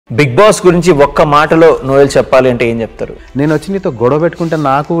Big boss గురించి ఒక్క మాటలో నోయల్ చెప్పాలి అంటే ఏం చెప్తారు? నేను వచ్చి నీతో గొడవ పెట్టుకుంటే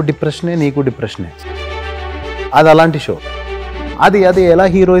నాకు డిప్రెషనే, నీకు డిప్రెషనే. అది అలాంటి షో. అది ఎలా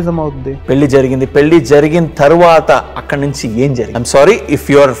హీరోయిజం అవుతుంది? పెళ్లి జరిగిన తర్వాత అక్కడ నుంచి ఏం జరిగింది? I'm sorry if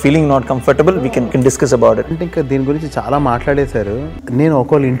you are feeling not comfortable, we can discuss about it. అంటే ఇంకా దీని గురించి చాలా మాట్లాడేశారు. నేను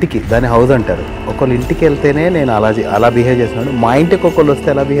ఒకళ్ళ ఇంటికి, దాని హౌస్ అంటారు, ఒకళ్ళ ఇంటికి వెళ్తేనే నేను అలా బిహేవ్ చేస్తున్నాను. మా ఇంటికి ఒకళ్ళు వస్తే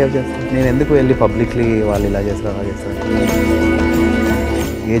ఎలా బిహేవ్ చేస్తాను? నేను ఎందుకు వెళ్ళి పబ్లిక్లీ వాళ్ళు ఇలా చేస్తారు అలా చేస్తారు?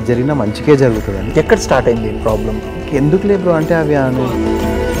 ఏది జరిగినా మంచికే జరుగుతుందండి. ఎక్కడ స్టార్ట్ అయింది ప్రాబ్లం? ఎందుకు లేదు అంటే అవి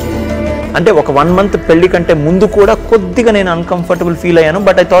అంటే ఒక 1 month పెళ్లి కంటే ముందు కూడా కొద్దిగా నేను అన్కంఫర్టబుల్ ఫీల్ అయ్యాను.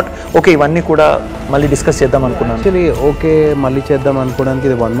 బట్ ఐ థాట్ ఓకే ఇవన్నీ కూడా మళ్ళీ డిస్కస్ చేద్దాం అనుకున్నాను. యాక్చువల్లీ ఓకే మళ్ళీ చేద్దాం అనుకోవడానికి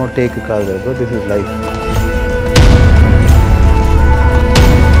ఇది 1 more టేక్ కాదు కదా, దిస్ ఇస్ లైఫ్.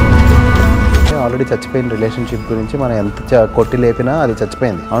 ఆల్రెడీ చచ్చిపోయిన రిలేషన్షిప్ గురించి మనం ఎంత కొట్టి లేపినా అది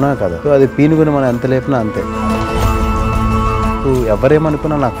చచ్చిపోయింది, అవునా కదా? సో అది పీనుగుని మనం ఎంత లేపినా అంతే.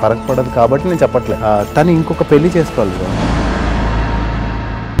 ఎవరేమనుకున్నా నాకు ఫరక్ పడదు కాబట్టి నేను చెప్పట్లేదు. తను ఇంకొక పెళ్లి చేసుకోవాలి బ్రో.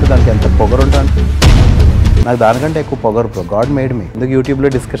 దానికి ఎంత పొగరు ఉంటాను, నాకు దానికంటే ఎక్కువ పొగరు బ్రో. God made me. ఎందుకు యూట్యూబ్లో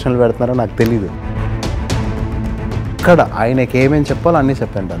డిస్కషన్లు పెడుతున్నారో నాకు తెలీదు. ఇక్కడ ఆయనకి ఏమేమి చెప్పాలో అన్నీ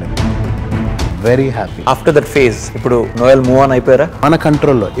చెప్పాను. నేను very happy. After that phase ఇప్పుడు నోయల్ మూవ్ ఆన్ అయిపోయారా? మన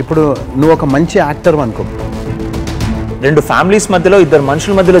కంట్రోల్లో. ఇప్పుడు నువ్వు ఒక మంచి యాక్టర్ అనుకో, 2 ఫ్యామిలీస్ మధ్యలో 2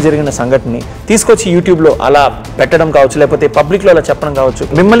 మనుషుల మధ్యలో జరిగిన సంఘటనని తీసుకొచ్చి యూట్యూబ్లో అలా పెట్టడం కావచ్చు, లేకపోతే పబ్లిక్లో అలా చెప్పడం కావచ్చు,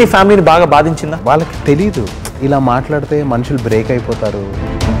 మిమ్మల్ని ఫ్యామిలీని బాగా బాధించిందా? వాళ్ళకి తెలీదు. ఇలా మాట్లాడితే మనుషులు బ్రేక్ అయిపోతారు.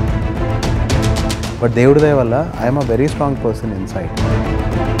 బట్ దేవుడి దయ వల్ల I'm a very strong person inside.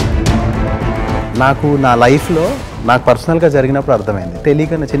 నాకు నా లైఫ్లో నాకు పర్సనల్గా జరిగినప్పుడు అర్థమైంది.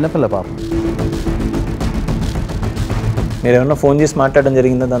 తెలియక నా చిన్నపిల్ల పాపం. మీరు ఏమన్నా ఫోన్ చేసి మాట్లాడడం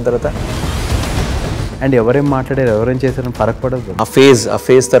జరిగిందా దాని తర్వాత? అండ్ ఎవరేం మాట్లాడారు, ఎవరేం చేశారని ఫరక్ పడదు. ఆ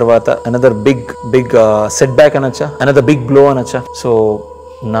ఫేజ్ తర్వాత అనదర్ బిగ్ సెట్ బ్యాక్ అనొచ్చా, అనదర్ బిగ్ బ్లో అనొచ్చా? సో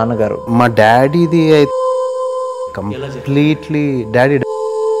నాన్నగారు, మా డాడీది అయితే కంప్లీట్లీ డాడీ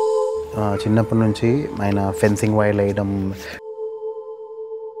చిన్నప్పటి నుంచి ఆయన ఫెన్సింగ్ వైర్ వేయడం,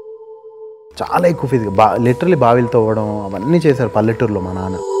 చాలా ఎక్కువ ఫిజికల్, లిటరలీ బావిలు తవ్వడం అవన్నీ చేశారు పల్లెటూరులో. మా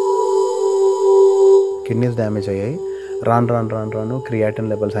నాన్న కిడ్నీస్ డ్యామేజ్ అయ్యాయి. రాను క్రియాటిన్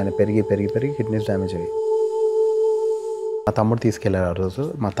లెవెల్స్ ఆయన పెరిగి కిడ్నీస్ డ్యామేజ్ అయ్యాయి. మా తమ్ముడు తీసుకెళ్లారు ఆ రోజు.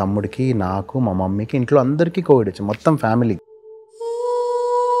 మా తమ్ముడికి, నాకు, మా మమ్మీకి, ఇంట్లో అందరికీ కోవిడ్ వచ్చింది, మొత్తం ఫ్యామిలీ.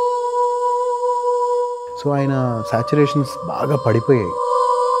 సో ఆయన సాచురేషన్స్ బాగా పడిపోయాయి.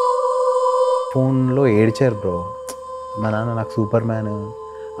 ఫోన్లో ఏడ్చారు బ్రో. మా నాన్న నాకు సూపర్ మ్యాన్.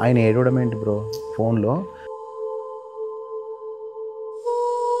 ఆయన ఏడవడం ఏంటి బ్రో ఫోన్లో?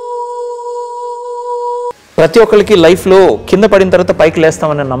 ప్రతి ఒక్కరికి లైఫ్లో కింద పడిన తర్వాత పైకి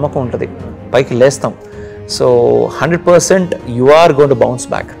లేస్తామనే నమ్మకం ఉంటుంది. పైకి లేస్తాం. So 100% you are going to bounce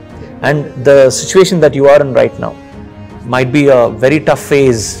back. And the situation that you are in right now might be a very tough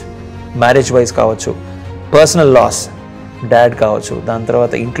phase, marriage wise కావచ్చు, పర్సనల్ లాస్, డాడ్ కావచ్చు, దాని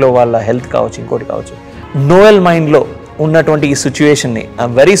తర్వాత ఇంట్లో వాళ్ళ హెల్త్ కావచ్చు, ఇంకోటి కావచ్చు. నోయల్ మైండ్లో ఉన్నటువంటి ఈ సిచ్యువేషన్ని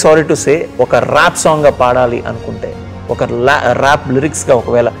I'm very sorry to say ఒక ర్యాప్ సాంగ్గా పాడాలి అనుకుంటే, ఒక ర్యాప్ లిరిక్స్గా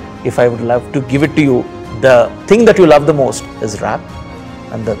ఒకవేళ if I would love to give it to you, the thing that you love the most is rap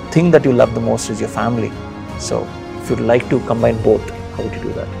and the thing that you love the most is your family. So if you'd like to combine both, how would you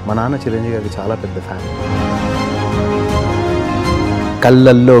do that? మా నాన్న చిరంజీవి గారికి చాలా పెద్ద fan.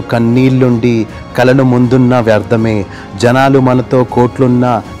 కళ్ళల్లో కన్నీళ్ళుండి కలను ముందున్న వ్యర్థమే, జనాలు మనతో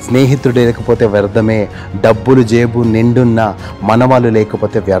కోట్లున్నా స్నేహితుడు లేకపోతే వ్యర్థమే, డబ్బులు జేబు నిండున్నా మనవాళ్ళు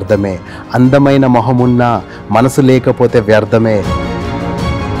లేకపోతే వ్యర్థమే, అందమైన మొహమున్నా మనసు లేకపోతే వ్యర్థమే.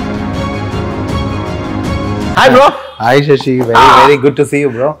 Hi bro. Hi Shashi, very good to see you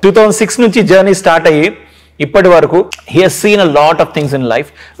bro. 2006 నుంచి జర్నీ స్టార్ట్ అయ్యి ఇప్పటి వరకు he has seen a lot of things in life.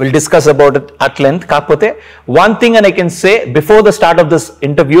 We'll discuss about it at length. కాకపోతే one thing and I can say before the start of this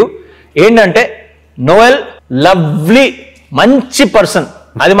interview ఏంటంటే Noel lovely, మంచి person.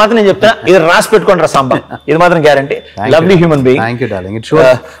 అది మాత్రం నేను చెప్తున్నా. ఇది రాసి పెట్టుకోండి రా సాంబా, ఇది మాత్రం guarantee. Lovely human being. Thank you darling. It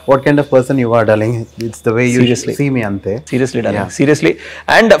shows what kind of person you are darling. It's the way you see me ante. Seriously darling, seriously.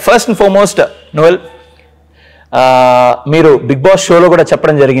 And first and foremost Noel, మీరు big boss షోలో కూడా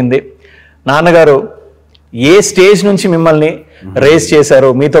చెప్పడం జరిగింది, నాన్నగారు ఏ stage నుంచి మిమ్మల్ని race చేశారు,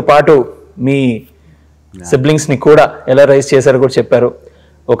 మీతో పాటు మీ సిబ్లింగ్స్ని కూడా ఎలా రేస్ చేశారో కూడా చెప్పారు.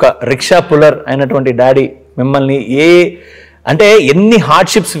 ఒక రిక్షా పుల్లర్ అయినటువంటి డాడీ మిమ్మల్ని అంటే ఎన్ని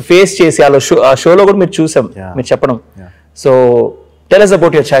హార్డ్షిప్స్ ఫేస్ చేసి ఆ షోలో కూడా మీరు చూసాం, మీరు చెప్పడం. So tell us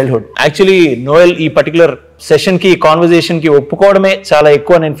about your childhood. Actually Noel ఈ పర్టికులర్ సెషన్కి, కాన్వర్జేషన్కి ఒప్పుకోవడమే చాలా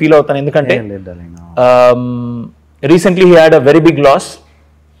ఎక్కువ నేను ఫీల్ అవుతాను. ఎందుకంటే recently he had a very big loss,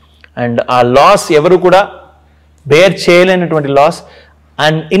 and ఆ లాస్ ఎవరు కూడా బేర్ చేయలేనటువంటి లాస్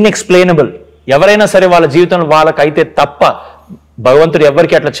అండ్ ఇన్ఎక్స్ప్లెయినబుల్. ఎవరైనా సరే వాళ్ళ జీవితంలో వాళ్ళకైతే తప్ప భగవంతుడు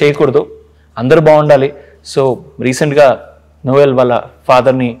ఎవరికి అట్లా చేయకూడదు, అందరూ బాగుండాలి. సో రీసెంట్గా నోయల్ వాళ్ళ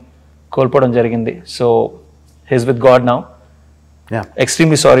ఫాదర్ని కోల్పోవడం జరిగింది. So he's with God now.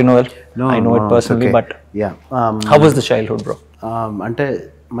 Extremely sorry, Noel. I know it personally, okay. But yeah, how was the childhood, bro? Ante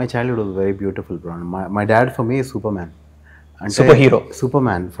my childhood was very beautiful, bro. My dad for me is Superman.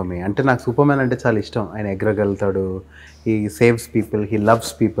 Superman for me. Ante నాకు Superman అంటే చాలా ఇష్టం. ఆయన ఎగరగలుగుతాడు, he saves people, he loves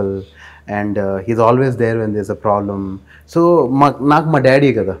people, and he's always there when there's a problem. So నాకు మా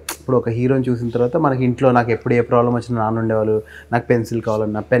daddy కదా. ఇప్పుడు ఒక హీరోని చూసిన తర్వాత మనకి ఇంట్లో నాకు ఎప్పుడు ఏ ప్రాబ్లం వచ్చినా నాన్న ఉండేవాళ్ళు. నాకు పెన్సిల్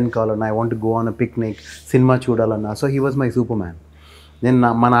కావాలన్నా, పెన్ కావాలన్నా, I want go on a picnic, cinema చూడాలన్నా. So he was my super. నేను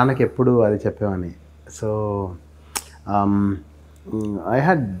మా నాన్నకి ఎప్పుడు అది చెప్పేవాడిని. So I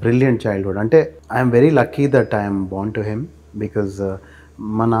had brilliant childhood. అంటే I'm very lucky that I'm born to him, because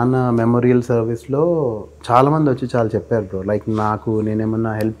మా నాన్న మెమోరియల్ సర్వీస్లో చాలామంది వచ్చి చాలా చెప్పారు బ్రో. లైక్ నాకు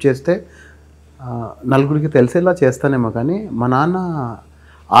నేనేమన్నా హెల్ప్ చేస్తే నలుగురికి తెలిసేలా చేస్తానేమో, కానీ మా నాన్న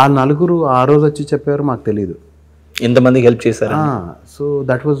ఆ నలుగురు ఆ రోజు వచ్చి చెప్పారు మాకు తెలీదు ఎంతమందికి హెల్ప్ చేశారు. సో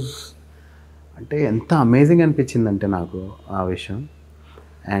దట్ వాజ్ అంటే ఎంత అమేజింగ్ అనిపించిందంటే నాకు ఆ విషయం.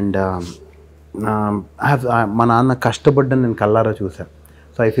 అండ్ మా నాన్న కష్టపడ్డాను నేను కల్లారా చూశాను.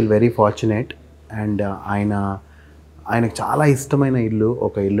 So I feel very fortunate. And ఆయనకు చాలా ఇష్టమైన ఇల్లు,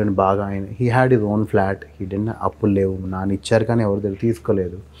 ఒక ఇల్లుని బాగా he had his own flat. He didn't అప్పులు లేవు, నాన్న ఇచ్చారు కానీ ఎవరి దగ్గర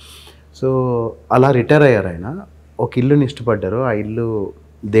తీసుకోలేదు. సో అలా రిటైర్ అయ్యారు ఆయన. ఒక ఇల్లుని ఇష్టపడ్డారు, ఆ ఇల్లు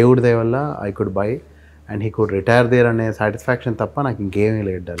దేవుడి దయ వల్ల I could buy and he could retire there అనే సాటిస్ఫాక్షన్ తప్ప నాకు ఇంకేమీ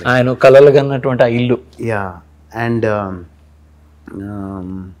లేదు. ఆయన కలలు కన్నటువంటి ఆ ఇల్లు. యా. అండ్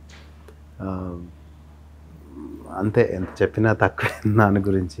అంతే, ఎంత చెప్పినా తక్కువ దాని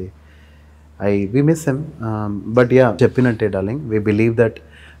గురించి. We miss him. But yeah, చెప్పినట్టే డార్లింగ్, వీ బిలీవ్ దట్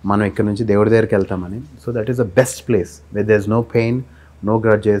మనం ఇక్కడ నుంచి దేవుడి దగ్గరికి వెళ్తామని. So that is the best place where there is no pain, no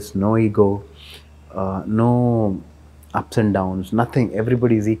grudges, no ego, no ups and downs, nothing.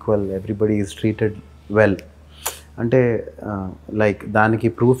 Everybody is equal, everybody is treated well. అంటే like దానికి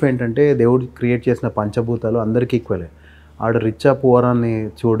proof ఏంటంటే దేవుడు క్రియేట్ చేసిన పంచభూతాలు అందరికీ ఈక్వలే. ఆడు రిచ్చా పూరాన్ని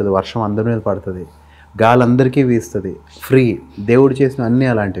చూడదు, వర్షం అందరి మీద పడుతుంది, గాలి అందరికీ వీస్తుంది, ఫ్రీ. దేవుడు చేసిన అన్నీ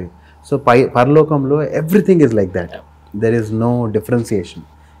అలాంటివి. సో పరలోకంలో everything is like that. There is no differentiation,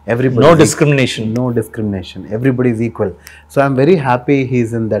 everybody, no discrimination, everybody is equal. So I'm very happy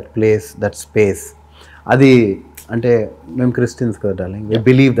he's in that place, that space. అది అంటే మేము క్రిస్టియన్స్ కదా darling, we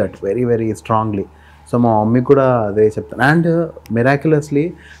believe that very very strongly. So మా mummy కూడా అదే చెప్తాను. And miraculously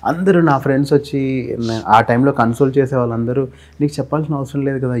అందరూ నా ఫ్రెండ్స్ వచ్చి ఆ టైంలో కన్సోల్ చేసే వాళ్ళందరూ, నీకు చెప్పాల్సిన అవసరం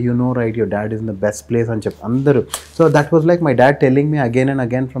లేదు కదా, you know right, your dad is in the best place అని చెప్పి అందరూ. So that was like my dad telling me again and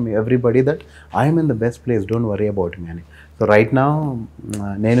again from everybody that I'm in the best place, don't worry about me అని. So right now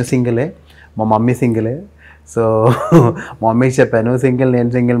నేను సింగిలే, మా mummy సింగిలే. So మా మమ్మీకి చెప్పాను, single, నేను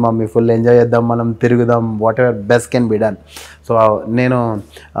సింగిల్ మమ్మీ, ఫుల్ ఎంజాయ్ చేద్దాం, మనం తిరుగుదాం, what ever best can be done. So నేను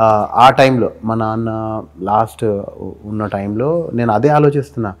ఆ టైంలో మా నాన్న లాస్ట్ ఉన్న టైంలో నేను అదే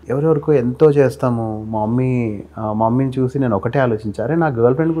ఆలోచిస్తున్నా, ఎవరెవరికో ఎంతో చేస్తాము. మా మమ్మీని చూసి నేను ఒకటే ఆలోచించారే, నా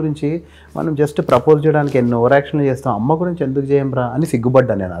గర్ల్ ఫ్రెండ్ గురించి మనం జస్ట్ ప్రపోజ్ చేయడానికి ఎన్ని ఓవర్ యాక్షన్లు చేస్తాం, అమ్మ గురించి ఎందుకు చేయంరా అని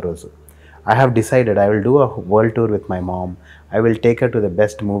సిగ్గుపడ్డాను నేను ఆ రోజు. I have decided I will do a world tour with my mom. I will take her to the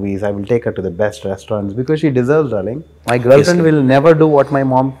best movies. I will take her to the best restaurants because she deserves, darling. My girlfriend will never do what my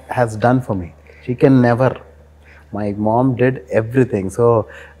mom has done for me. She can never. My mom did everything. So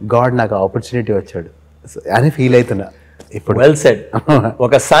God నాకు opportunity వచ్చాడు అని feel అవుతున్నా ఇప్పుడు. Well said.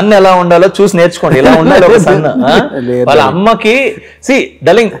 ఒక sun ఎలా ఉండాలో చూసి నేర్చుకోండి, ఎలా ఉండాలి ఒక సన్. వాళ్ళ అమ్మకి C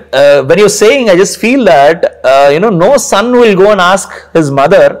darling, when you're saying, I just feel that no son will go and ask his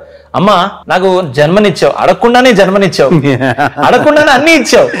mother, అమ్మా నాకు జన్మనిచ్చావు, అడగకుండానే జన్మనిచ్చావు, అడగకుండానే అన్ని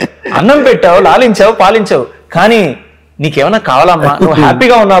ఇచ్చావు, అన్నం పెట్టావు, లాలించావు, పాలించావు, కానీ నీకేమైనా కావాలమ్మా, నువ్వు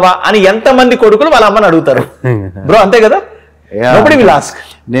హ్యాపీగా ఉన్నావా అని ఎంతమంది కొడుకులు వాళ్ళ అమ్మని అడుగుతారు బ్రో, అంతే కదా? Nobody will ask.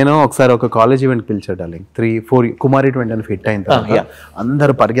 నేను ఒకసారి ఒక కాలేజ్ ఈవెంట్ పిలిచాడు డార్లింగ్, 3-4 కుమారి 20 అని ఫిట్ అయిన తర్వాత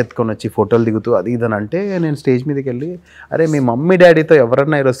అందరూ పరిగెత్తుకొని వచ్చి ఫోటోలు దిగుతూ అది ఇదని అంటే, నేను స్టేజ్ మీదకి వెళ్ళి, అరే మీ మమ్మీ డాడీతో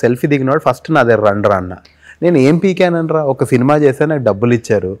ఎవరన్నా ఈరోజు సెల్ఫీ దిగినాడు, ఫస్ట్ నా దగ్గర రండ్రా అన్న. నేను ఏం పీకానరా, ఒక సినిమా చేస్తే నాకు డబ్బులు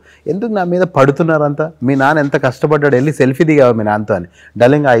ఇచ్చారు, ఎందుకు నా మీద పడుతున్నారంతా, మీ నాన్న ఎంత కష్టపడ్డాడు, వెళ్ళి సెల్ఫీ దిగావు మీ నాన్నతో అని.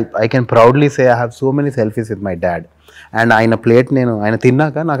 Darling, I can proudly say I have so many selfies with my dad. And ఆయన ప్లేట్ ఆయన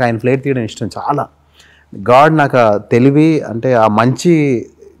తిన్నాక నాకు ఆయన ప్లేట్ తీయడం ఇష్టం చాలా. గాడ్ నాకు ఆ తెలివి, అంటే ఆ మంచి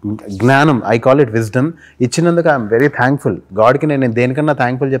జ్ఞానం, ఐ కాల్ ఇట్ విజ్డమ్ ఇచ్చినందుకు ఐఎమ్ వెరీ థ్యాంక్ఫుల్. గాడ్కి నేను దేనికన్నా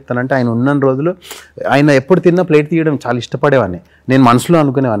థ్యాంక్ఫుల్ చెప్తానంటే, ఆయన ఉన్న రోజులు ఆయన ఎప్పుడు తిన్న ప్లేట్ తీయడం చాలా ఇష్టపడేవాడిని. నేను మనసులో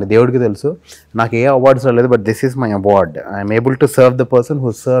అనుకునేవాడిని, దేవుడికి తెలుసు నాకు ఏ అవార్డ్స్ రాలేదు, but this is my award. I'm able to serve the person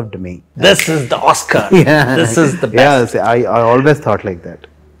who served me. This is the Oscar. This is the best. Yes, I always thought like that.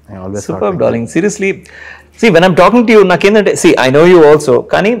 Superb, darling. Seriously, see, when I'm talking to you, nakendante, see, I know you also,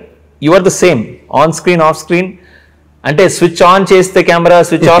 kani you are the same on screen, off screen. అంటే switch on చేస్తే camera,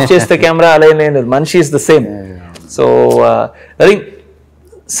 switch off చేస్తే camera అలా ఏం లేదు, మనిషి is the same. So అది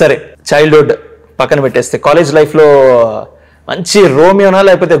సరే, childhood పక్కన పెట్టేస్తే కాలేజ్ లైఫ్లో మంచి రోమియోనా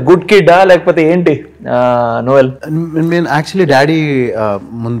లేకపోతే గుడ్ కిడ్డా లేకపోతే ఏంటి నోయల్? నేను యాక్చువల్లీ డాడీ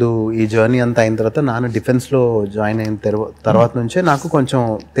ముందు ఈ జర్నీ అంతా అయిన తర్వాత నాన్న డిఫెన్స్లో జాయిన్ అయిన తర్వాత నుంచే నాకు కొంచెం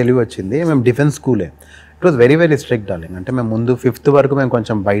తెలివి వచ్చింది. మేము డిఫెన్స్ స్కూలే. It was very very strict darling. అంటే మేము ముందు 5th వరకు మేము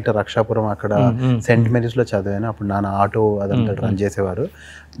కొంచెం బయట రక్షాపురం అక్కడ సెయింట్ మేరీస్లో చదివాను. అప్పుడు నాన్న ఆటో అదంతా రన్ చేసేవారు.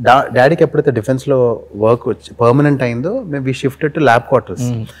 డాడీకి ఎప్పుడైతే డిఫెన్స్లో వర్క్ వచ్చి పర్మనెంట్ అయిందో మేము వి shifted to lab quarters.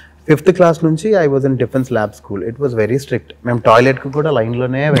 5th class నుంచి I was in defence lab school. It was very strict. మేము టాయిలెట్కి కూడా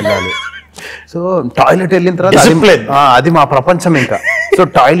లైన్లోనే వెళ్ళాలి. సో టాయిలెట్ వెళ్ళిన తర్వాత అది మా ప్రపంచం ఇంకా. సో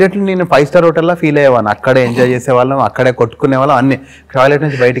టాయిలెట్ నేను 5-star హోటల్లా ఫీల్ అయ్యేవాను. అక్కడే ఎంజాయ్ చేసేవాళ్ళం, అక్కడే కొట్టుకునే వాళ్ళం అన్ని. టాయిలెట్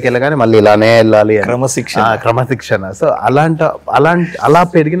నుంచి బయటికి వెళ్ళగానే మళ్ళీ ఇలానే వెళ్ళాలి, క్రమశిక్షణ. సో అలా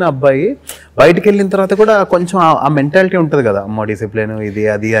పెరిగిన అబ్బాయి బయటికి వెళ్ళిన తర్వాత కూడా కొంచెం ఆ మెంటాలిటీ ఉంటుంది కదా, అమ్మో డిసిప్లిన్ ఇది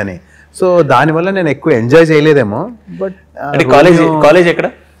అది అని. సో దానివల్ల నేను ఎక్కువ ఎంజాయ్ చేయలేదేమో. బట్ కాలేజ్ ఎక్కడ?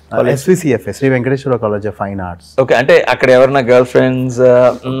 SVCFS, Shri Venkateswara college of fine arts. Okay, అంటే అక్కడ ఎవరన్నా గర్ల్ ఫ్రెండ్స్?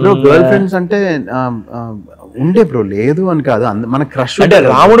 గర్ల్ ఫ్రెండ్స్ అంటే ఉండే బ్రో, లేదు అని కాదు, మన క్రష్. అంటే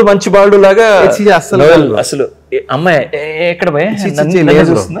రాముడు మంచి బాలుడు లాగా అసలు అమ్మాయి ఎక్కడ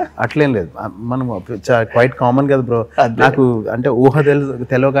అట్లేం లేదు. మనం క్వైట్ కామన్ కదా బ్రో. నాకు అంటే ఊహ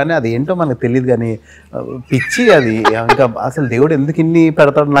తెలియగానే అది ఏంటో మనకు తెలియదు, కానీ పిచ్చి అది. ఇంకా అసలు దేవుడు ఎందుకు ఇన్ని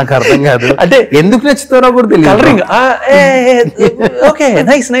పెడతాడు నాకు అర్థం కాదు. అంటే ఎందుకు నచ్చుతారో కూడా తెలియదు.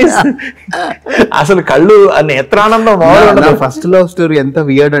 అసలు కళ్ళు నేత్రానందం. ఫస్ట్ లవ్ స్టోరీ ఎంత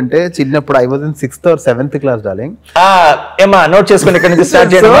వియర్డ్ అంటే, చిన్నప్పుడు I was in 6th or 7th class darling. ఏమా నోట్ చేసుకుని ఇక్కడ నుంచి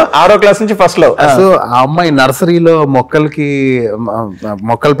స్టార్ట్ చేయడం. 6వ క్లాస్ నుంచి ఫస్ట్ లవ్. సో ఆ అమ్మాయి నర్సరీలో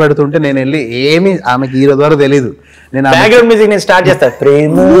మొక్కలు పెడుతుంటే నేను వెళ్ళి ఏమి ఆమెకి ఈ రోజు వరకు తెలీదు. నేను బ్యాక్గ్రౌండ్ మ్యూజిక్ నేను స్టార్ట్ చేస్తా.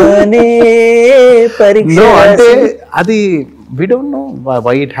 అంటే అది we don't know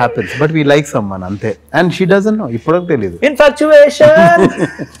why it happens, but we like someone అంతే. and she doesn't know, ఇప్పటివరకు తెలీదు. Infatuation.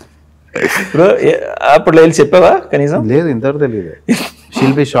 బ్రో అప్పుడు వెళ్ళి చెప్పావా కనీసం? లేదు, ఇంతవరకు తెలియదు.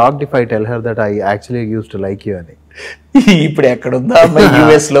 she'll be shocked if I tell her that I actually used to like you అని. ఇప్పుడు ఎక్కడుందో అమ్మాయి,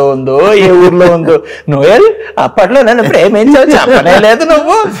 US లో ఉందో ఏ ఊర్లో ఉందో. నోయల్ అప్పట్లో నన్ను ప్రేమించావు చెప్పనే లేదు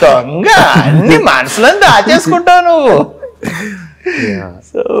నువ్వు, దొంగ, అన్ని మనసులో దాచేసుకుంటావు నువ్వు.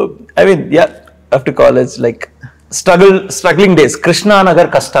 So I mean yeah, after college like struggling days, Krishna Nagar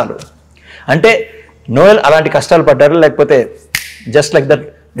కష్టాలు. అంటే నోయల్ అలాంటి కష్టాలు పడ్డారు లేకపోతే జస్ట్ లైక్ దట్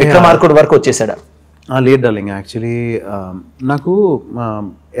విక్రమార్కుడు వరకు వచ్చేసాడా? లేదు డార్లింగ్, యాక్చువల్లీ నాకు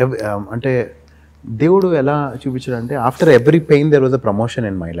అంటే దేవుడు ఎలా చూపించాడంటే, after every pain there was a promotion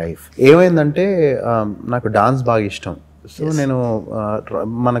in my life. ఏమైందంటే నాకు డాన్స్ బాగా ఇష్టం. సో నేను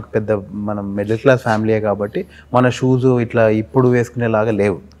మనకు మనం మిడిల్ క్లాస్ ఫ్యామిలీయే కాబట్టి మన షూస్ ఇట్లా ఇప్పుడు వేసుకునేలాగా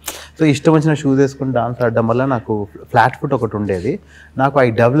లేవు. సో ఇష్టం వచ్చిన షూస్ వేసుకుని డాన్స్ ఆడడం వల్ల నాకు ఫ్లాట్ ఫుట్ ఒకటి ఉండేది. నాకు ఐ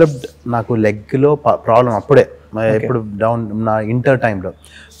డెవలప్డ్, నాకు లెగ్లో ప్రాబ్లం అప్పుడే, ఎప్పుడు డౌన్ నా ఇంటర్ టైంలో.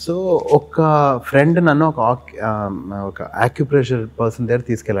 సో ఒక ఫ్రెండ్ నన్ను ఒక ఆక్యుప్రెషర్ పర్సన్ దగ్గర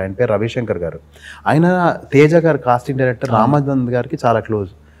తీసుకెళ్ళారు. ఆయన పేరు రవిశంకర్ గారు. ఆయన తేజ గారు కాస్టింగ్ డైరెక్టర్ రామానంద్ గారికి చాలా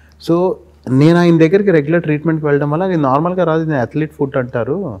క్లోజ్. సో నేను ఆయన దగ్గరికి రెగ్యులర్ ట్రీట్మెంట్కి వెళ్ళడం వల్ల అది నార్మల్గా రాదు, నేను అథ్లీట్ ఫుట్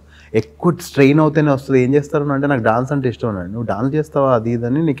అంటారు, ఎక్కువ స్ట్రెయిన్ అవుతూనే వస్తుంది. ఏం చేస్తారు అంటే, నాకు డాన్స్ అంటే ఇష్టం ఉన్నాడు. నువ్వు డాన్స్ చేస్తావా అది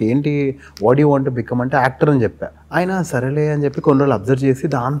ఇదని, నీకు ఏంటి what you want to become అంటే యాక్టర్ అని చెప్పా. ఆయన సరేలే అని చెప్పి కొన్ని రోజులు అబ్జర్వ్ చేసి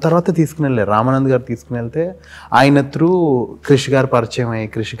దాని తర్వాత తీసుకుని వెళ్ళారు. రామానంద్ గారు తీసుకుని వెళ్తే ఆయన త్రూ క్రిష్ గారు పరిచయం అయ్యి,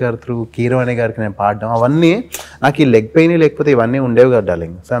 క్రిష్ గారు త్రూ కీరవాణి గారికి నేను పాడడం, అవన్నీ నాకు ఈ లెగ్ పెయిన్ లేకపోతే ఇవన్నీ ఉండేవి కదా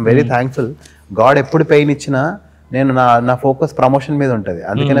darling. So I'm very thankful. God ఎప్పుడు పెయిన్ ఇచ్చినా నేను నా ఫోకస్ ప్రమోషన్ మీద ఉంటుంది.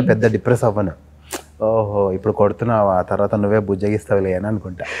 అందుకనే పెద్ద డిప్రెస్ అవ్వను. ఓహో ఇప్పుడు కొడుతున్నావు, ఆ తర్వాత నువ్వే బుజ్జగిస్తావులే అని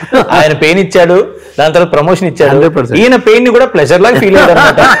అనుకుంటా. ఆయన పెయిన్ ఇచ్చాడు, దాని తర్వాత ప్రమోషన్ ఇచ్చాడు. ఈయన పెయిన్ ని కూడా ప్లెజర్ లాగా ఫీల్ అయ్యాడు,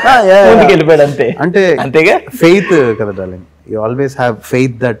 వెళ్ళిపోయాడు అంతే. అంటే అంతేగా ఫెయిత్ కదా darling, you always have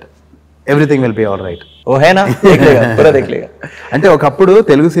faith that everything will be all right. ఓహేనా? అంటే ఒకప్పుడు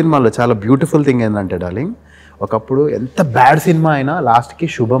తెలుగు సినిమాలో చాలా బ్యూటిఫుల్ థింగ్ ఏంటంటే డార్లింగ్, ఒకప్పుడు ఎంత బ్యాడ్ సినిమా అయినా లాస్ట్ కి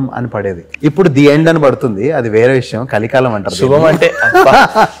శుభం అని పడేది. ఇప్పుడు ది ఎండ్ అని పడుతుంది, అది వేరే విషయం, కలికాలం అంటారు. శుభం అంటే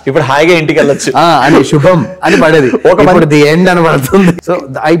ఇప్పుడు హాయిగా ఇంటికి వెళ్ళొచ్చు అని శుభం అని పడేది, ఇప్పుడు ది ఎండ్ అని పడుతుంది. So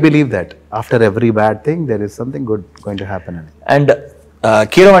I believe that after every bad thing there is something good going to happen అని. అండ్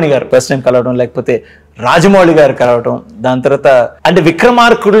కీరవాణి గారు ఫస్ట్ టైం కలవడం, లేకపోతే రాజమౌళి గారు కలవటం, దాని తర్వాత అంటే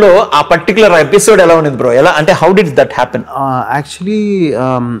విక్రమార్కుడులో ఆ పర్టికులర్ ఎపిసోడ్ ఎలా ఉంది బ్రో? ఎలా అంటే how did that happen? Actually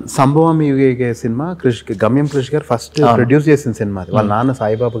సంభవం యుగే సినిమా గమ్యం క్రిష్ గారు ఫస్ట్ ప్రొడ్యూస్ చేసిన సినిమా. వాళ్ళ నాన్న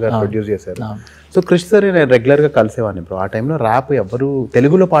సాయిబాబా గారు ప్రొడ్యూస్ చేశారు. సో క్రిష్ సార్ నేను రెగ్యులర్ గా కలిసేవాడిని బ్రో. ఆ టైంలో ర్యాప్ ఎవరు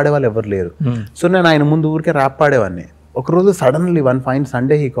తెలుగులో పాడేవాళ్ళు ఎవరు లేరు. సో నేను ఆయన ముందు ఊరికే ర్యాప్ పాడేవాడిని. ఒకరోజు suddenly one fine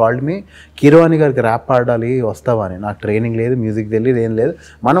Sunday he called me, Keeravani గారికి ర్యాప్ పాడాలి వస్తావా అని. నాకు ట్రైనింగ్ లేదు, మ్యూజిక్ తెలియదు, ఏం లేదు.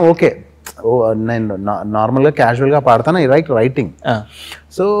 మనం ఓకే ఓ నేను నార్మల్గా క్యాజువల్గా పాడతాను, ఐ లైక్ రైటింగ్.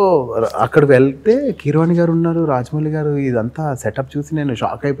 సో అక్కడికి వెళ్తే కీరవాణి గారు ఉన్నారు, రాజమౌళి గారు, ఇదంతా సెటప్ చూసి నేను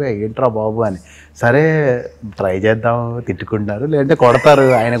షాక్ అయిపోయా, ఏంట్రా బాబు అని. సరే ట్రై చేద్దాం, తిట్టుకుంటారు లేదంటే కొడతారు,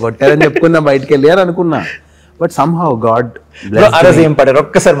 ఆయన కొట్టారని చెప్పుకుందాం బయటికి వెళ్ళి అని అనుకున్నా. But somehow God blessed me.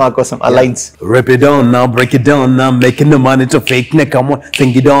 ఒక్కసారి మా కోసం ఆ lines. Rip it down now, break it down now, making the money to fake ne, come on,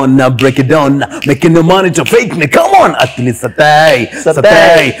 sing it down now, break it down now, making the money to fake ne, come on. Atli satay,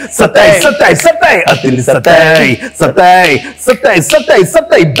 satay, satay, satay, satay, atli satay, satay, satay, satay,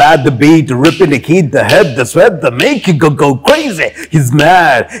 satay, bad the beat, ripping the heat, the head, the sweat, the make you go crazy. He's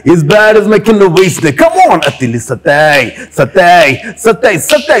mad, he's bad as making the waste ne, come on. Atli satay, satay, satay,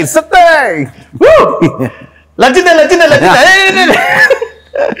 satay, satay. Woo! లచ్చిందే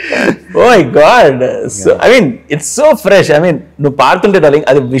oh my God. So I mean it's so fresh. I mean నువ్వు పాడుతుంటే darling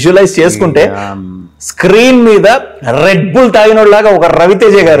అది visualise చేసుకుంటే screen మీద red bull తాగినోళ్ళలాగా ఒక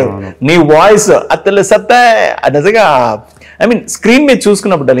రవితేజ గారు నీ voice అతలు సత్తా నిజంగా. ఐ మీన్ స్క్రీన్ మీద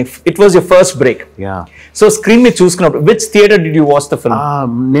చూసుకున్నప్పుడు darling it was your first break. So screen మీద చూసుకున్నప్పుడు which theatre did you watch the film?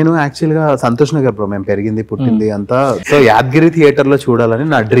 నేను యాక్చువల్గా సంతోష్ నగర్ బ్రో, మేము పెరిగింది పుట్టింది అంతా. సో యాదగిరి థియేటర్ లో చూడాలని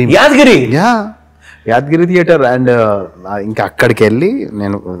నా డ్రీమ్. యాదగిరి థియేటర్. అండ్ ఇంకా అక్కడికి వెళ్ళి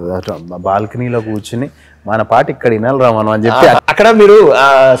నేను బాల్కనీలో కూర్చుని మన పాట ఇక్కడ వినాలిరా మనం అని చెప్పి. అక్కడ మీరు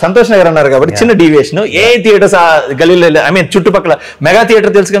సంతోష్ నగర్ అన్నారు కాబట్టి చిన్న deviation, A theatres గలీలో I mean చుట్టుపక్కల మెగా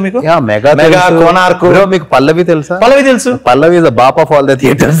థియేటర్ తెలుసుగా మీకు? మెగా, కోనార్క్. మీకు పల్లవి తెలుసా? పల్లవి తెలుసు. పల్లవి ఇస్ ద బాప్ of all the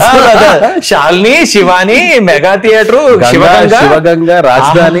theatres. Shalini, Shivani, mega theatre, Shivaganga,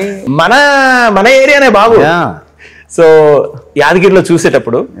 రాజధాని మన ఏరియానే బాబు. సో యాదగిరిలో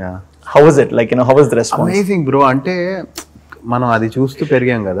చూసేటప్పుడు how was it, like you know, how was the response? Amazing bro. అంటే మనం అది చూస్తూ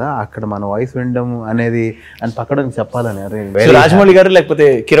పెరిగాం కదా, అక్కడ మన వాయిస్ వినడం అనేది అని పక్కన చెప్పాలని. అరే రాజమౌళి గారు లేకపోతే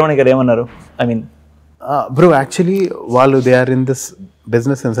కీరవాణి గారు ఏమన్నారు? ఐ మీన్ బ్రో యాక్చువల్లీ వాళ్ళు they are in this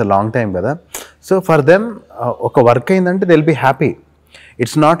business since a long time కదా. సో ఫర్ దెమ్ ఒక వర్క్ అయిందంటే they will be happy.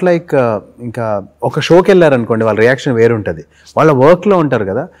 It's not like ఇంకా ఒక షోకి వెళ్ళారనుకోండి వాళ్ళ రియాక్షన్ వేరు ఉంటుంది, వాళ్ళ వర్క్లో ఉంటారు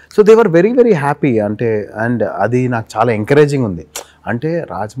కదా. So they were very very happy. అంటే అండ్ అది నాకు చాలా ఎంకరేజింగ్ ఉంది. అంటే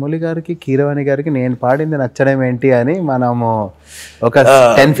రాజమౌళి గారికి, కీరవాణి గారికి నేను పాడింది నచ్చడం ఏంటి అని మనము ఒక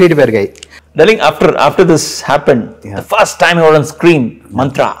 10 feet పెరిగాయి. Darling after this happened the first time you were on screen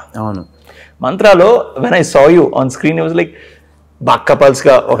మంత్ర. అవును, మంత్రాలో when I saw you on screen it was like బక్క పల్స్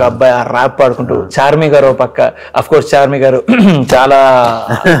గా ఒక అబ్బాయి ఆ ర్యాప్ పాడుకుంటూ, చార్మి గారు పక్క, అఫ్ కోర్స్ చార్మి గారు చాలా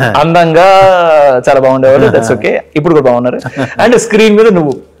అందంగా చాలా బాగుండేవాళ్ళు, దట్స్ ఓకే, ఇప్పుడు కూడా బాగున్నారు. అండ్ స్క్రీన్ మీద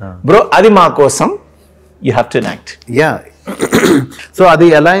నువ్వు బ్రో అది మా కోసం you have to act. Yeah. So అది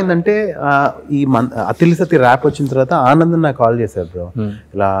ఎలా అయిందంటే ఈ అతిలి సతి ర్యాప్ వచ్చిన తర్వాత ఆనంద్ నాకు కాల్ చేశారు బ్రో,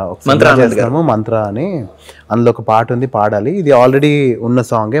 ఇలా చేస్తాము మంత్ర అని, అందులో ఒక పాట ఉంది పాడాలి, ఇది ఆల్రెడీ ఉన్న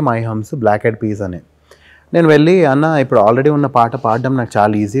సాంగే my hems black and piece అని. నేను వెళ్ళి అన్న ఇప్పుడు ఆల్రెడీ ఉన్న పాట పాడడం నాకు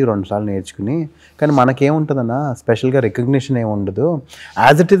చాలా ఈజీ, 2 సార్లు నేర్చుకుని, కానీ మనకేముంటుందన్న స్పెషల్గా రికగ్నిషన్ ఏమి ఉండదు,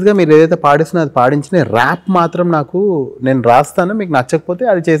 యాజ్ ఇట్ ఈస్గా మీరు ఏదైతే పాడిస్తున్నా అది పాడించిన ర్యాప్ మాత్రం నాకు నేను రాస్తాను, మీకు నచ్చకపోతే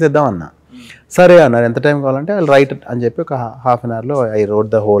అది చేసేద్దాం అన్న. సరే అన్నారు, ఎంత టైం కావాలంటే ఐ రైట్ అని చెప్పి ఒక half an hourలో I wrote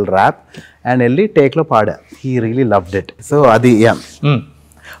the whole rap and వెళ్ళి టేక్లో పాడా. He really loved it. So అది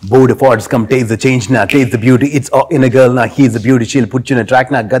Border forts come taste the change now, taste the beauty, it's all in a girl now, he's the beauty, she'll put you in a track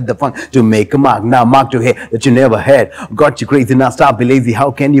now, got the fun to make a mark, now mark to hair that you never had, got you crazy now, stop be lazy, how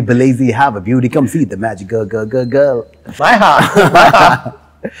can you be lazy, have a beauty, come see the magic girl, my heart.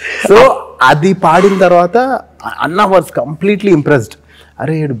 So adi paadin tarvata Anna was completely impressed,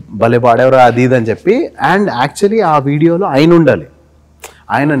 అరే భలే పాడేవరా అది ఇది అని చెప్పి. And actually ఆ వీడియోలో ఆయన ఉండాలి,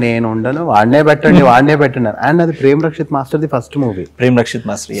 ఆయన నేను ఉండను వాడినే పెట్టండి అండ్ అది Prem Rakshit మాస్టర్ది first movie, Prem Rakshit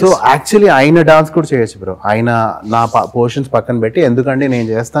master. So actually ఆయన డాన్స్ కూడా చేయొచ్చు బ్రో, ఆయన నా పోర్షన్స్ పక్కన పెట్టి ఎందుకంటే నేను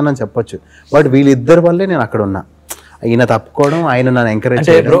చేస్తానని చెప్పొచ్చు, బట్ వీళ్ళిద్దరి వల్లే నేను అక్కడ ఉన్నా. ఈయన తప్పుకోవడం, ఆయన నన్ను ఎంకరేజ్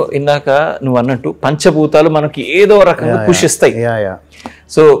చేయడం. బ్రో ఇందాక నువ్వు అన్నట్టు పంచభూతాలు మనకి ఏదో రకంగా పుష్ ఇస్తాయి.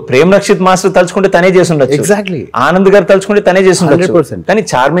 సో ప్రేమ్ రక్షిత్ మాస్టర్ తలుచుకుంటే తనే చేసి ఉండొచ్చు, ఎగ్జాక్ట్లీ ఆనంద్ గారు తలుచుకుంటే తనే చేసి ఉండొచ్చు, కానీ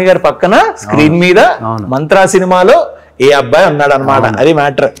చార్మి గారి పక్కన స్క్రీన్ మీద మంత్రా సినిమాలో ఏ అబ్బాయి ఉన్నాడు అనమాట, అది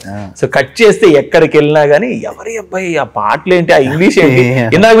మ్యాటర్. సో కట్ చేస్తే ఎక్కడికి వెళ్ళినా గానీ ఎవరి అబ్బాయి, ఆ పాటలు ఏంటి, ఆ ఇంగ్లీష్ ఏంటి,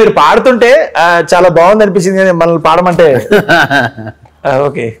 ఇందాక మీరు పాడుతుంటే చాలా బాగుంది అనిపించింది, కానీ మనల్ని పాడమంటే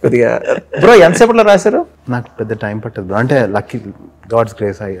ఓకే కొద్దిగా. బ్రో ఎంతసేపట్లో రాశారు? నాకు పెద్ద టైం పట్టదు బ్రో, అంటే lucky God's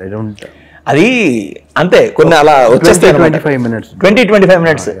grace I don't, అది అంతే కొన్ని అలా వచ్చేస్తాయి. 25 minutes. 20-25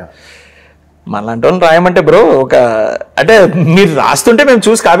 minutes. మళ్ళంటి వాళ్ళని రాయమంటే బ్రో ఒక అంటే మీరు రాస్తుంటే మేము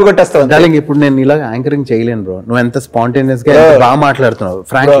చూసి కాపీ కొట్టేస్తాం. డార్లింగ్ ఇప్పుడు నేను ఇలా యాంకరింగ్ చేయలేను బ్రో, నువ్వు ఎంత స్పాంటేనియస్ గా బాగా మాట్లాడుతున్నావు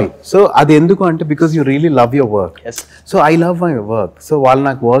ఫ్రాంక్లీ. సో అది ఎందుకు అంటే because you really love your work. So I love my work. So వాళ్ళు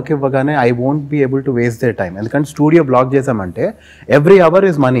నాకు వర్క్ ఇవ్వగానే I won't be able to waste they time. ఎందుకంటే స్టూడియో బ్లాక్ చేసామంటే ఎవ్రీ అవర్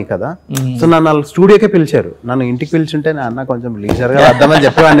ఇస్ మనీ కదా. సో నన్ను వాళ్ళు స్టూడియోకే పిలిచారు, నన్ను ఇంటికి పిలిచుంటే నా అన్న కొంచెం లీజర్ గా అర్థమని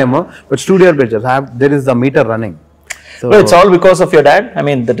చెప్పేవాడినేమో, బట్ స్టూడియో పిలిచారు. There is the metre running. So it's all because of your dad. I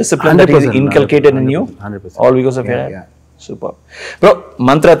mean, the discipline that is inculcated in you. 100%. All because of your dad. Super. Bro,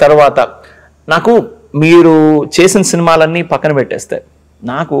 మంత్ర తర్వాత నాకు మీరు చేసిన సినిమాలన్నీ పక్కన పెట్టేస్తే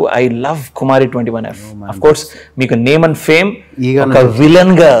నాకు I love Kumari 21F. Of course మీకు name and fame ఒక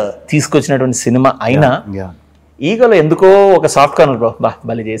విలన్ గా తీసుకొచ్చినటువంటి సినిమా అయినా ఈగలో ఎందుకో ఒక సాఫ్ట్ కార్నర్ బ్రో.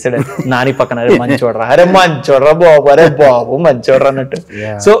 బలి చేసాడు నాని పక్కన, అరే మంచోడ్రా, అరే మంచోడ్రా బాబు, అరే బాబు మంచోడ్రా అన్నట్టు.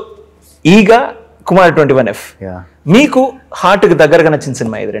 సో ఈగ కుమారి 21F మీకు హార్ట్ కి దగ్గరగా నచ్చిన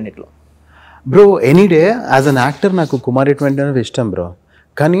సినిమా ఇది రెండిట్లో? Bro any day as an actor నాకు కుమారి 21F ఇష్టం బ్రో.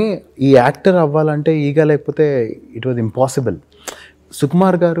 కానీ ఈ యాక్టర్ అవ్వాలంటే ఈగ లేకపోతే ఇట్ వాజ్ ఇంపాసిబుల్.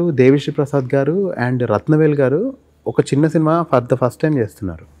 సుకుమార్ గారు, దేవిశ్రీ ప్రసాద్ గారు అండ్ రత్నవేల్ గారు ఒక చిన్న cinema for the first time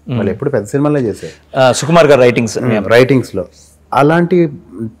చేస్తున్నారు. వాళ్ళు ఎప్పుడు పెద్ద సినిమాలే చేశారు. సుకుమార్ గారు రైటింగ్స్లో అలాంటి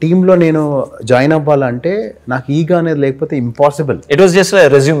టీంలో నేను జాయిన్ అవ్వాలంటే నాకు ఈగా అనేది లేకపోతే impossible. It was just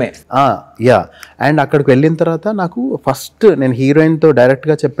resume. Yeah. And అక్కడికి వెళ్ళిన తర్వాత నాకు ఫస్ట్ నేను హీరోయిన్తో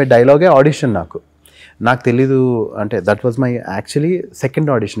డైరెక్ట్గా చెప్పే డైలాగే ఆడిషన్. నాకు తెలీదు అంటే that was my actually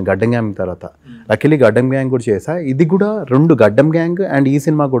second audition గడ్డం గ్యాంగ్ తర్వాత. లక్కీలీ గడ్డం గ్యాంగ్ కూడా చేసా. ఇది కూడా 2 గడ్డం గ్యాంగ్ అండ్ ఈ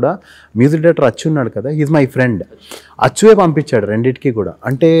సినిమా కూడా మ్యూజిక్ డైరెక్టర్ అచ్చు ఉన్నాడు కదా, హీజ్ మై ఫ్రెండ్. అచ్చువే పంపించాడు రెండింటికి కూడా.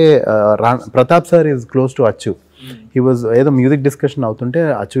 అంటే Pratap sir is close to అచ్చు. హీ వాజ్ ఏదో మ్యూజిక్ డిస్కషన్ అవుతుంటే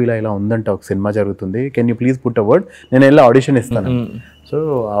అచ్చు ఇలా ఉందంట, ఒక సినిమా జరుగుతుంది, can you please put a word, నేను వెళ్ళి ఆడిషన్ ఇస్తాను. సో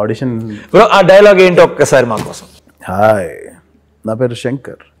ఆడిషన్ ఆ డైలాగ్ ఏంటో ఒక్కసారి మా కోసం. హాయ్, నా పేరు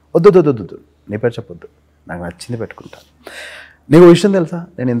శంకర్. వద్దు నీ పేరు చెప్పొద్దు, నాకు నచ్చింది పెట్టుకుంటా. నీకు విషయం తెలుసా,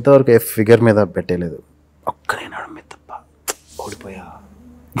 నేను ఇంతవరకు ఫిగర్ మీద పెట్టలేదు, ఒక్క నేను మీద తప్ప. ఓడిపోయా.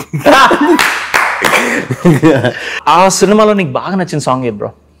 ఆ సినిమాలో నీకు బాగా నచ్చిన సాంగ్ ఏది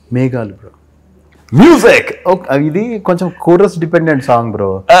బ్రో? మేఘాలు బ్రో. మ్యూజిక్ ఇది కొంచెం chorus dependent song bro.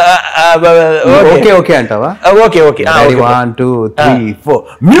 Okay okay అంటావా? Okay 1 2 3 4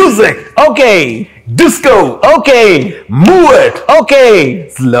 music. Okay. Disco. Okay. Move it. Okay.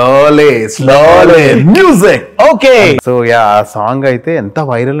 Slowly music. Okay. So yeah, ఆ సాంగ్ అయితే ఎంత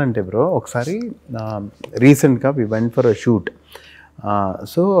వైరల్ అంటే బ్రో, ఒకసారి రీసెంట్గా we went for a shoot.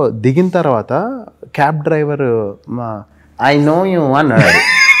 So దిగిన తర్వాత cab driver I know you అన్నాడు.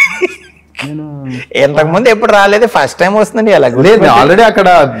 నేను ఇంతకుముందు ఎప్పుడు రాలేదు, ఫస్ట్ టైం వస్తుందండి. అలా లేదు, ఆల్రెడీ అక్కడ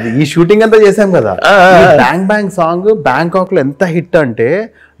ఈ షూటింగ్ అంతా చేసాం కదా. బ్యాంగ్ బ్యాంగ్ సాంగ్ బ్యాంకాక్ లో ఎంత హిట్ అంటే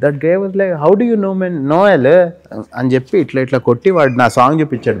that gay was like how do you know men Noel అని చెప్పి ఇట్లా కొట్టి వాడు నా సాంగ్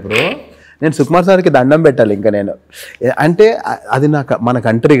చూపించాడు బ్రో. నేను సుకుమార్ సార్కి దండం పెట్టాలి ఇంకా నేను. అంటే అది మన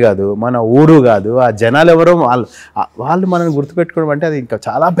కంట్రీ కాదు, మన ఊరు కాదు, ఆ జనాలు ఎవరో వాళ్ళు మనల్ని గుర్తుపెట్టుకోవడం అంటే అది ఇంకా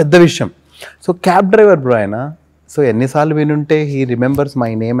చాలా పెద్ద విషయం. సో క్యాబ్ డ్రైవర్ బ్రో ఆయన. సో ఎన్నిసార్లు వినుంటే he remembers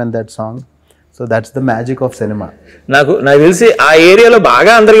my name and that song. So that's the magic of cinema. నాకు తెలిసి ఆ ఏరియాలో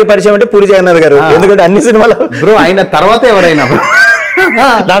బాగా అందరికి పరిచయం అంటే పూరి జగన్నాథ్ గారు. ఎందుకంటే అన్ని సినిమాలు బ్రో ఆయన తర్వాత ఎవరైనా,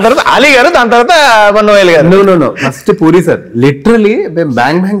 దాని తర్వాత అలీ గారు, దాని తర్వాత నోయల్ గారు. No first puri sir. Literally మేము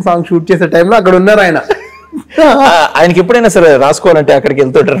బ్యాంగ్ బ్యాంగ్ సాంగ్ షూట్ చేసే టైంలో అక్కడ ఉన్నారు ఆయన. ఆయనకి ఎప్పుడైనా సరే రాసుకోవాలంటే అక్కడికి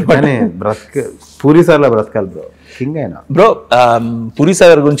వెళ్తుంటారు. కానీ పూరి సార్ లా బ్రతకాలి బ్రో, కింగ్ అయినా. బ్రో పూరి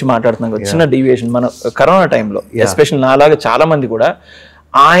సార్ గురించి మాట్లాడుతున్నాం, చిన్న డీవియేషన్. మన కరోనా టైంలో ఎస్పెషల్ నాలాగా చాలా మంది కూడా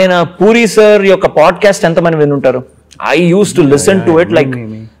ఆయన పూరి సార్ యొక్క పాడ్కాస్ట్ ఎంతమంది వినుంటారు? I use to listen to it. Like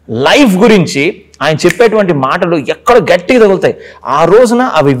life గురించి ఆయన చెప్పేటువంటి మాటలు ఎక్కడ గట్టిగా తగులుతాయి. ఆ రోజున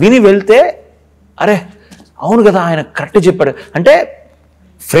అవి విని వెళ్తే అరే అవును కదా ఆయన కరెక్ట్ చెప్పాడు. అంటే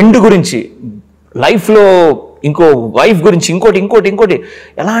ఫ్రెండ్ గురించి, లైఫ్లో ఇంకో వైఫ్ గురించి, ఇంకోటి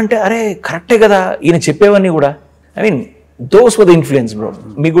ఎలా అంటే అరే కరెక్టే కదా ఈయన చెప్పేవన్నీ కూడా. I mean those for the influence bro.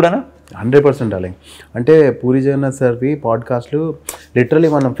 మీకు కూడానా? 100% అలాగే. అంటే పూరి జగన్నాథ్ సార్వి పాడ్కాస్ట్లు లిటరలీ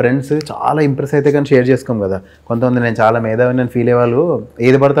మనం ఫ్రెండ్స్ చాలా ఇంప్రెస్ అయితే కానీ షేర్ చేసుకోం కదా. కొంతమంది నేను చాలా మేధావి నేను ఫీల్ అయ్యే వాళ్ళు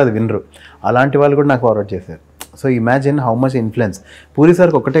ఏది పడితే అది వినరు. అలాంటి వాళ్ళు కూడా నాకు ఫార్వర్డ్ చేశారు. So imagine how much influence. Puri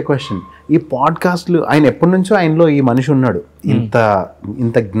సార్కి ఒకటే క్వశ్చన్, ఈ పాడ్కాస్ట్లు ఆయన ఎప్పటి నుంచో ఆయనలో ఈ మనిషి ఉన్నాడు,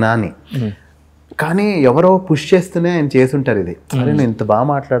 ఇంత జ్ఞాని. కానీ ఎవరో పుష్ చేస్తూనే ఆయన చేసుంటారు ఇది. అరే నేను ఇంత బాగా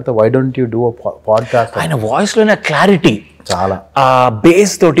మాట్లాడతా, why don't you do podcast. ఆయన వాయిస్ లోనే క్లారిటీ చాలా, ఆ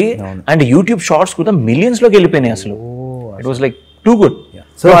బేస్ తోటి. అండ్ యూట్యూబ్ షార్ట్స్ కూడా మిలియన్స్ లోకి వెళ్ళిపోయినాయి అసలు. It was like too good.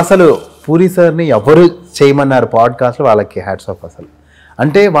 So అసలు పూరి సార్ని ఎవరు చేయమన్నారు పాడ్కాస్ట్, వాళ్ళకి హ్యాట్స్ ఆఫ్ అసలు.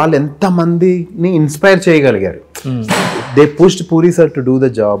 అంటే వాళ్ళు ఎంతమందిని ఇన్స్పైర్ చేయగలిగారు. They pushed puri sir to do the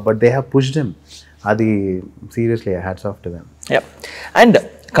job, but they have pushed him. అది seriously hats off to them. And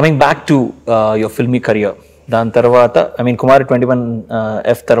coming back to your filmy career, దాని తర్వాత ఐ మీన్ కుమారి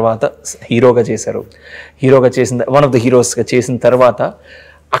 21F తర్వాత హీరోగా చేశారు. హీరోగా చేసిన వన్ ఆఫ్ ద హీరోస్గా చేసిన తర్వాత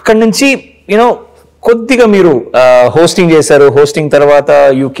అక్కడి నుంచి యూనో కొద్దిగా మీరు హోస్టింగ్ చేశారు. హోస్టింగ్ తర్వాత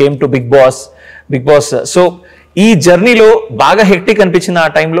you came to big boss. So ఈ జర్నీలో బాగా హెక్టిక్ అనిపించింది ఆ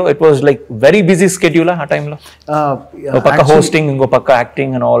టైంలో? It was like very busy schedule ఆ టైంలో, ఒక పక్క హోస్టింగ్, ఇంకో పక్క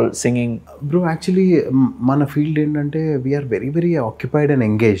acting and all singing. Bro actually మన ఫీల్డ్ ఏంటంటే we are very very occupied and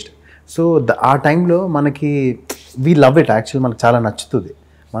engaged. So ఆ టైంలో మనకి వీ లవ్ ఇట్ యాక్చువల్లీ, మనకు చాలా నచ్చుతుంది.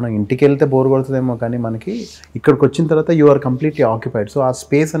 మనం ఇంటికి వెళ్తే బోర్ కొడుతుందేమో కానీ మనకి ఇక్కడికి వచ్చిన తర్వాత you are completely occupied. So ఆ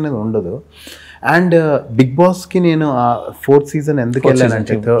స్పేస్ అనేది ఉండదు. అండ్ బిగ్ బాస్కి నేను ఆ 4th సీజన్ ఎందుకు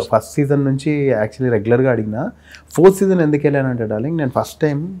వెళ్ళానంటే, ఫస్ట్ సీజన్ నుంచి యాక్చువల్లీ రెగ్యులర్గా అడిగినా 4th సీజన్ ఎందుకు వెళ్ళానంటే డార్లింగ్, నేను ఫస్ట్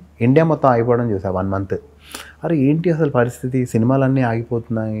టైం ఇండియా మొత్తం ఆగిపోవడం చూసాను 1 month. అరే ఏంటి అసలు పరిస్థితి, సినిమాలన్నీ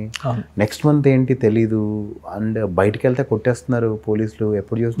ఆగిపోతున్నాయి, నెక్స్ట్ మంత్ ఏంటి తెలీదు. అండ్ బయటికి వెళ్తే కొట్టేస్తున్నారు పోలీసులు,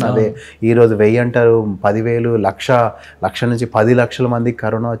 ఎప్పుడు చూసినా అదే. ఈరోజు 1000 అంటారు, 10,000, 1,00,000 నుంచి 10 లక్షల మందికి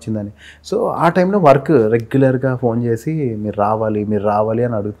కరోనా వచ్చిందని. సో ఆ టైంలో వర్క్ రెగ్యులర్గా ఫోన్ చేసి మీరు రావాలి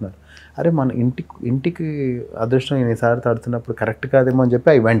అని అడుగుతున్నారు. అరే మన ఇంటికి అదృష్టం ఎన్నిసార్లు తడుతున్నప్పుడు కరెక్ట్ కాదేమో అని చెప్పి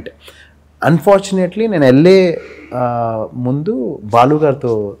ఐ వెంట్. అన్ఫార్చునేట్లీ నేను వెళ్ళే ముందు బాలు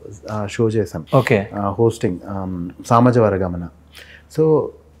గారితో షో చేశాం, okay, hosting సామాజ వర్గమన. So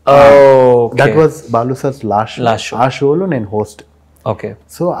that was Balu sirs last show. ఆ షోలో నేను హోస్ట్. ఓకే.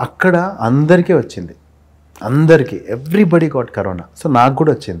 సో అక్కడ అందరికీ వచ్చింది, ఎవ్రీబడి గాట్ కరోనా. సో నాకు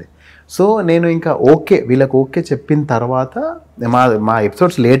కూడా వచ్చింది. సో నేను ఇంకా వీళ్ళకి ఓకే చెప్పిన తర్వాత మా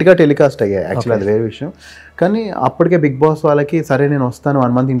ఎపిసోడ్స్ లేట్గా టెలికాస్ట్ అయ్యాయి యాక్చువల్లీ, అది వేరే విషయం. కానీ అప్పటికే బిగ్ బాస్ వాళ్ళకి సరే నేను వస్తాను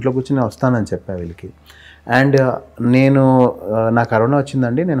 1 month ఇంట్లో కూర్చొని నేను వస్తానని చెప్పా వీళ్ళకి. అండ్ నా కరోనా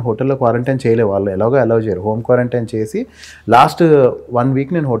వచ్చిందండి, నేను హోటల్లో క్వారంటైన్ చేయలేదు, వాళ్ళు ఎలాగో అలౌ చేయరు, హోమ్ క్వారంటైన్ చేసి లాస్ట్ 1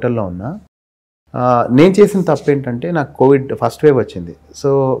 week నేను హోటల్లో ఉన్నా. నేను చేసిన తప్పు ఏంటంటే నాకు కోవిడ్ ఫస్ట్ వేవ్ వచ్చింది. సో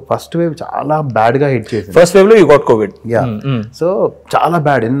ఫస్ట్ వేవ్ చాలా బ్యాడ్గా హిట్ చేసింది. ఫస్ట్ వేవ్లో you got Covid. Yeah. So చాలా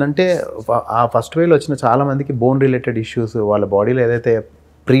బ్యాడ్. ఏంటంటే ఆ ఫస్ట్ వేవ్లో వచ్చిన చాలా మందికి బోన్ రిలేటెడ్ ఇష్యూస్, వాళ్ళ బాడీలో ఏదైతే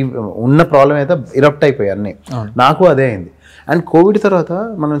ఉన్న ప్రాబ్లం అయితే ఇరప్ట్ అయిపోయాయి అన్నీ. నాకు అదే అయింది. అండ్ కోవిడ్ తర్వాత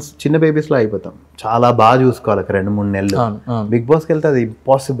మనం చిన్న బేబీస్లో అయిపోతాం, చాలా బాగా చూసుకోవాలి 2-3 నెలలు. బిగ్ బాస్కి వెళ్తే అది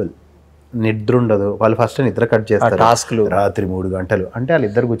ఇంపాసిబుల్. నిద్ర ఉండదు, వాళ్ళు ఫస్ట్ నిద్ర కట్ చేస్తారు, టాస్క్లు రాత్రి 3 గంటలు. అంటే వాళ్ళు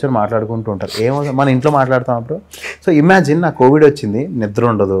ఇద్దరు కూర్చొని మాట్లాడుకుంటూ ఉంటారు, ఏమో మన ఇంట్లో మాట్లాడుతాం అప్పుడు. సో ఇమాజిన్ నాకు కోవిడ్ వచ్చింది, నిద్ర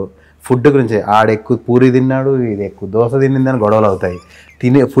ఉండదు, ఫుడ్ గురించి ఆడెక్కువ పూరి తిన్నాడు, ఇది ఎక్కువ దోశ తినిందని గొడవలు అవుతాయి,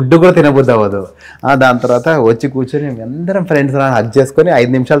 ఫుడ్ కూడా తినబుద్ధి అవ్వదు. దాని తర్వాత వచ్చి కూర్చొని అందరం ఫ్రెండ్స్ హగ్ చేసుకొని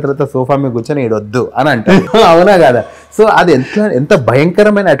 5 నిమిషాల తర్వాత సోఫా మీద కూర్చొని ఈడొద్దు అని అంటారు. అవునా కదా? సో అది ఎంత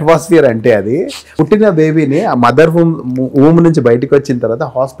భయంకరమైన అట్మాస్ఫియర్ అంటే, అది పుట్టిన బేబీని ఆ మదర్ ఊమ్ నుంచి బయటకు వచ్చిన తర్వాత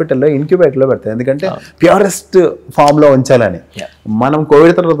హాస్పిటల్లో ఇంక్యుబేటర్లో పెడతారు, ఎందుకంటే ప్యూరెస్ట్ ఫామ్లో ఉంచాలని. మనం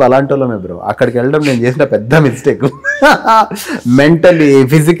కోవిడ్ తర్వాత అలాంటి వాళ్ళమే బ్రో. అక్కడికి వెళ్ళడం నేను చేసిన పెద్ద మిస్టేక్. మెంటల్లీ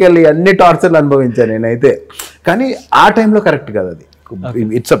ఫిజికల్లీ అన్ని టార్చర్లు అనుభవించాను నేనైతే. కానీ ఆ టైంలో కరెక్ట్ కాదు అది.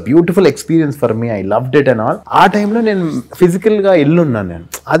 It's a beautiful experience for me, I loved it and all. ఆ టైంలో నేను ఫిజికల్గా ఇల్లున్నాను నేను.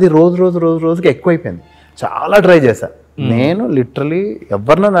 అది రోజుకి ఎక్కువైపోయింది. చాలా ట్రై చేశాను నేను. లిటరలీ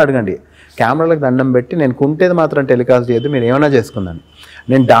ఎవరినైనా అడగండి, కెమెరాలకు దండం పెట్టి నేను కుంటేది మాత్రం టెలికాస్ట్ చేయదు, మీరు ఏమైనా చేసుకుందాన్ని.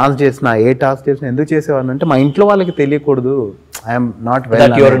 నేను డాన్స్ చేసిన, ఏ టాస్క్ చేసినా ఎందుకు చేసేవాడిని అంటే మా ఇంట్లో వాళ్ళకి తెలియకూడదు, I'm not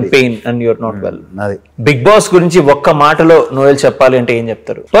well, your in pain and your not well. అది బిగ్ బాస్ గురించి ఒక్క మాటలో నోయల్ చెప్పాలి అంటే ఏం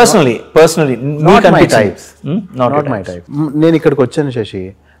చెప్తారు? Personally not my type. నేను ఇక్కడికి వచ్చాను శశి,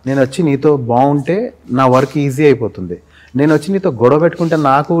 నేను వచ్చి నీతో బాగుంటే నా వర్క్ ఈజీ అయిపోతుంది. నేను వచ్చి నీతో గొడవ పెట్టుకుంటే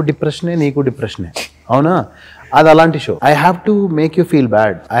నాకు డిప్రెషనే, నీకు డిప్రెషనే. అవునా? అది అలాంటి show. I have to make you feel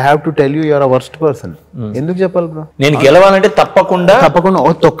bad, I have to tell you you're a worst person. ఎందుకు చెప్పాలి బ్రో? నేను గెలవాలంటే తప్పకుండా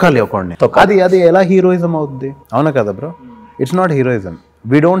తొక్కాలి ఒకడిని. అది ఎలా హీరోయిజం అవుతుంది? అవునా కదా bro? It's not heroism.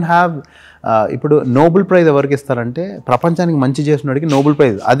 We don't have. ఇప్పుడు నోబెల్ ప్రైజ్ ఎవరికి ఇస్తారంటే ప్రపంచానికి మంచి చేసినోడికి నోబెల్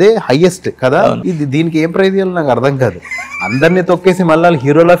ప్రైజ్, అదే హైయెస్ట్ కదా. దీనికి ఏం ప్రైజ్ ఇవ్వాలి నాకు అర్థం కాదు. అందరినీ తొక్కేసి మళ్ళీ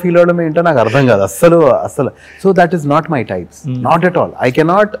హీరోలా ఫీల్ అవడం ఏంటో నాకు అర్థం కాదు అస్సలు. So that is not my types, not at all. I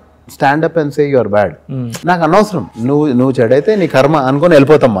cannot stand up and say your bad. నాకు అనవసరం. నువ్వు చెడైతే నీ కర్మ అనుకొని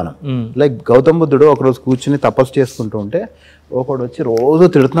వెళ్ళిపోతాం మనం. లైక్ గౌతమ్ బుద్ధుడు ఒకరోజు కూర్చుని తపస్సు చేసుకుంటూ ఉంటే ఒకడు వచ్చి రోజు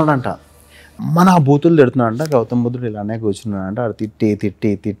తిడుతున్నాడంట, మన బూతులు తిడుతున్నాడంట. గౌతమ్ బుద్ధుడు ఇలానే కూర్చున్నాడంట. ఆడు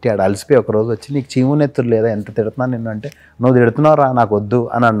తిట్టి ఆడు అలసిపోయి ఒకరోజు వచ్చి నీకు చీమునెత్తురు లేదా, ఎంత తిడుతున్నాను నిన్ను అంటే, నువ్వు తిడుతున్నావురా నాకు వద్దు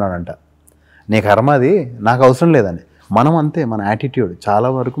అని అన్నాడంట. నీ కర్మ అది, నాకు అవసరం లేదని. మనం అంతే, మన యాటిట్యూడ్. చాలా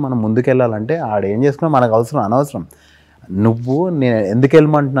వరకు మనం ముందుకెళ్ళాలంటే ఆడేం చేసుకున్నా మనకు అనవసరం. నేను ఎందుకు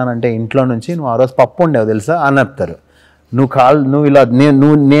వెళ్ళమంటున్నానంటే, ఇంట్లో నుంచి నువ్వు ఆ రోజు పప్పు ఉండేవు తెలుసా అని చెప్తారు. నువ్వు ఇలా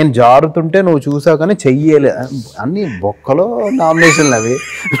నేను జారుతుంటే నువ్వు చూసావు కానీ చెయ్యలే, అన్ని బొక్కలో నామినేషన్లు అవి.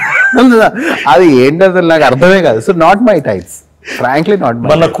 అది ఏంటి అసలు నాకు అర్థమే కాదు. So not my types. Frankly not my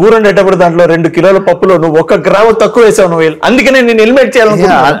మన కూర వండేటప్పుడు దాంట్లో 2 కిలోల పప్పులో నువ్వు 1 గ్రాము తక్కువ వేసావు నోయల్, అందుకనే నేను ఎలిమినేట్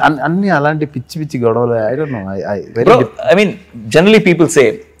చేయాలనుకున్నా. అన్ని అలాంటి పిచ్చి పిచ్చి గొడవలు. I don't know. I mean generally people say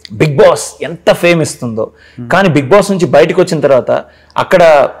big boss ఎంత ఫేమ్ ఇస్తుందో, కానీ బిగ్ బాస్ నుంచి బయటకు వచ్చిన తర్వాత అక్కడ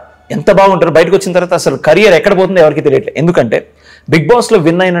ఎంత బాగుంటారు, బయటకు వచ్చిన తర్వాత అసలు కెరియర్ ఎక్కడ పోతుందో ఎవరికి తెలియట్లేదు. ఎందుకంటే బిగ్ బాస్లో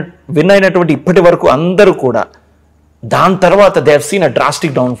విన్ అయినటువంటి ఇప్పటి వరకు అందరూ కూడా దాని తర్వాత they have seen a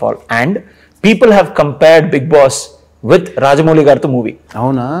drastic downfall and people have compared big boss with Rajamouli గారితో మూవీ.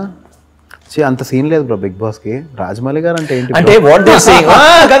 అవునా? అంత సీన్ లేదు బ్రో బిగ్ బాస్ కి. రాజమౌళి గారు అంటే ఏంటి అంటే వాట్ దే సేయింగ్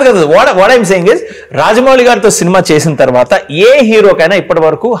కాదు what I'm saying is Rajamouli గారితో సినిమా చేసిన తర్వాత ఏ హీరోకైనా ఇప్పటి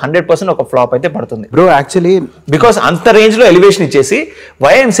వరకు 100% ఒక ఫ్లాప్ అయితే పడుతుంది బ్రో. యాక్చువల్లీ బికాస్ అంత రేంజ్ లో ఎలివేషన్ ఇచ్చేసి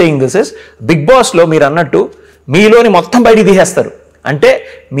why I'm saying this is big boss లో మీరు అన్నట్టు మీలోని మొత్తం బయటికి తీసేస్తారు. అంటే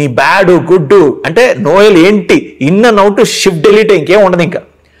మీ బ్యాడ్ గుడ్ అంటే నోయల్ ఏంటి in and out shift delete ఇంకేం ఉండదు ఇంకా.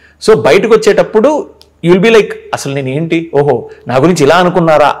 సో బయటకు వచ్చేటప్పుడు యుల్ బి లైక్ అసలు నేను ఏంటి, ఓహో నా గురించి ఇలా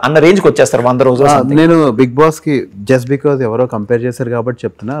అనుకున్నారా అన్న రేంజ్కి వచ్చేస్తారు 100 రోజులు. నేను బిగ్ బాస్ కి జస్ట్ బికాజ్ ఎవరో కంపేర్ చేశారు కాబట్టి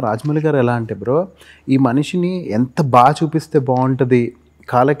చెప్తున్నా. రాజమౌళి గారు ఎలా అంటే బ్రో, ఈ మనిషిని ఎంత బాగా చూపిస్తే బాగుంటుంది,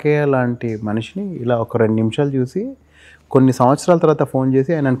 కాలకేయ లాంటి మనిషిని ఇలా ఒక 2 నిమిషాలు చూసి కొన్ని సంవత్సరాల తర్వాత ఫోన్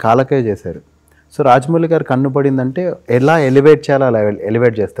చేసి ఆయన కాలకేయ చేశారు. సో రాజమౌళి గారు కన్నుపడిందంటే ఎలా ఎలివేట్ చేయాలో అలా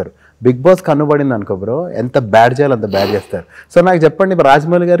ఎలివేట్ చేస్తారు. బిగ్ బాస్ కన్నుపడింది అనుకో బ్రో, ఎంత బ్యాడ్ చేయాలో అంత బ్యాడ్ చేస్తారు. సో నాకు చెప్పండి,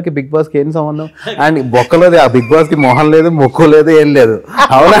 రాజమౌళి గారికి బిగ్ బాస్కి ఏం సంబంధం? అండ్ బొక్కలేదు ఆ బిగ్ బాస్కి మొహం లేదు, మొక్కు లేదు, ఏం లేదు.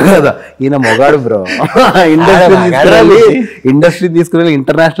 అవునా కదా? ఈయన మొగాడు బ్రో. ఇండస్ట్రీ తీసుకుని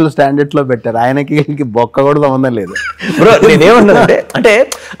ఇంటర్నేషనల్ స్టాండర్డ్స్ లో పెట్టారు. ఆయనకి బొక్క కూడా సంబంధం లేదు బ్రో. నేనేమంటానంటే అంటే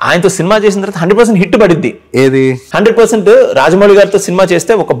ఆయనతో సినిమా చేసిన తర్వాత 100% హిట్ పడింది. ఏది 100% రాజమౌళి గారితో సినిమా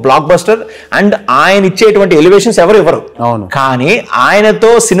చేస్తే ఒక బ్లాక్ బస్టర్ అండ్ ఆయన ఇచ్చేటువంటి ఎలివేషన్స్ ఎవరు ఇవ్వరు. అవును. కానీ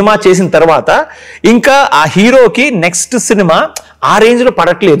ఆయనతో సినిమా చేసిన తర్వాత ఇంకా ఆ హీరోకి నెక్స్ట్ సినిమా ఆ రేంజ్ లో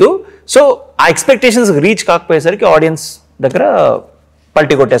పడట్లేదు. సో ఆ ఎక్స్పెక్టేషన్స్ రీచ్ కాకపోయేసరికి ఆడియన్స్ దగ్గర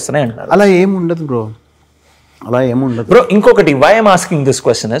పల్టీ కొట్టేస్తున్నాయి అంటారు. అలా ఏముండదు బ్రో, అలా ఏముండదు బ్రో. ఇంకొకటి why I'm asking this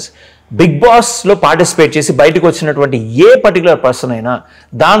question is big boss లో పార్టిసిపేట్ చేసి బయటకు వచ్చినటువంటి ఏ పర్టికులర్ పర్సన్ అయినా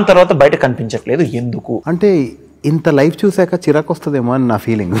దాని తర్వాత బయట కనిపించట్లేదు ఎందుకు? అంటే ఇంత లైఫ్ చూసాక చిరాకు వస్తుందేమో అని నా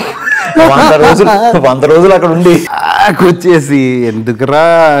ఫీలింగ్. 100 రోజులు అక్కడ ఉండి వచ్చేసి ఎందుకురా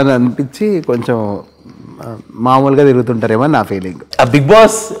అని అనిపించి కొంచెం మామూలుగా తిరుగుతుంటారేమో నా ఫీలింగ్. ఆ బిగ్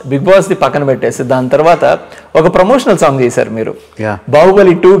బాస్ ది పక్కన పెట్టేసి దాని తర్వాత ఒక ప్రమోషనల్ సాంగ్ చేశారు మీరు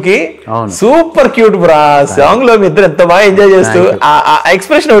బాహుబలి 2కి. సూపర్ క్యూట్ బ్రా సాంగ్ లో మీ ఇద్దరు ఎంత బాగా ఎంజాయ్ చేస్తూ ఆ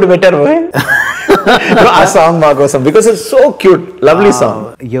ఎక్స్ప్రెషన్ ఒకటి పెట్టారు ఆ సాంగ్ మా కోసం because it's so cute lovely song.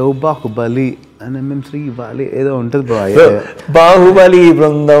 యో బాహుబలి శ్రీ వాలి ఏదో ఉంటుంది బ్రో. బాహుబలి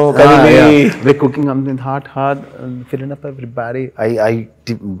బృందం cooking something hot hot filling up everybody. I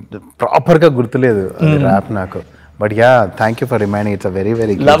proper గా గుర్తులేదు ర్యాప్ నాకు. But yeah thank you for reminding. It's a very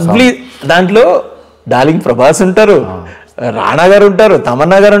very lovely. దాంట్లో డార్లింగ్ ప్రభాస్ ఉంటారు, రాణా గారు ఉంటారు,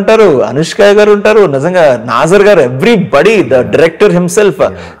 తమన్నా గారు ఉంటారు, అనుష్క గారు ఉంటారు, నిజంగా నాజర్ గారు, everybody, the director himself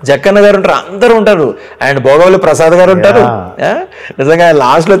Jakkanna గారు ఉంటారు, అందరూ ఉంటారు. అండ్ భోగవల్లి ప్రసాద్ గారు ఉంటారు. నిజంగా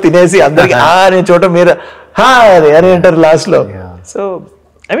లాస్ట్ లో తినేసి అందరికి నేను చూడటం మీరు అని అంటారు లాస్ట్ లో. So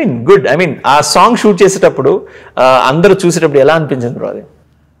I mean good. I mean ఆ సాంగ్ షూట్ చేసేటప్పుడు అందరూ చూసేటప్పుడు ఎలా అనిపించింది బ్రో అది?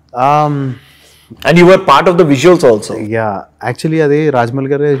 And you were part of the visuals also. Yeah actually అది రాజమౌళి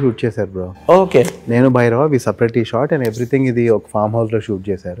గారే షూట్ చేశారు బ్రో. ఓకే. నేను భైరవ వి సపరేట్ ఈ షాట్ అండ్ ఎవ్రీథింగ్ ఇది ఒక ఫామ్ హౌస్లో షూట్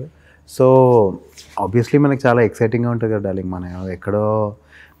చేశారు. సో ఆబ్వియస్లీ మనకి చాలా ఎక్సైటింగ్గా ఉంటుంది కదా డార్లింగ్. మనం ఎక్కడో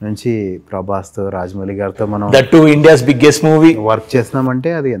నుంచి ప్రభాస్తో రాజమౌళి గారితో మనం that to India's biggest movie work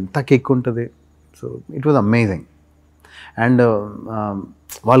చేస్తున్నామంటే అది ఎంత కిక్ ఉంటుంది. So it was amazing. And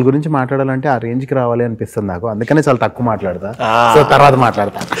వాళ్ళ గురించి మాట్లాడాలంటే ఆ రేంజ్కి రావాలి అనిపిస్తుంది నాకు. అందుకనే చాలా తక్కువ మాట్లాడతా. సో తర్వాత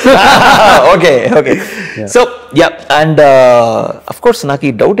మాట్లాడతా. Okay okay. So yeah and of course నాకు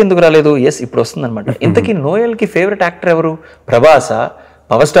ఈ డౌట్ ఎందుకు రాలేదు, ఎస్ ఇప్పుడు వస్తుంది అనమాట. ఇంతకీ నోయల్ కి ఫేవరెట్ యాక్టర్ ఎవరు? ప్రభాసా,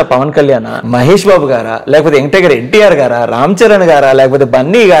 పవర్ స్టార్ పవన్ కళ్యాణ్, మహేష్ బాబు గారా, లేకపోతే వెంకటగిరి ఎన్టీఆర్ గారా, రామ్ చరణ్ గారా, లేకపోతే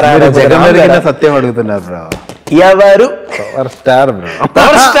బన్నీ గారా? సత్యం అడుగుతున్నారు బ్రో. ఎవరు? Power star bro.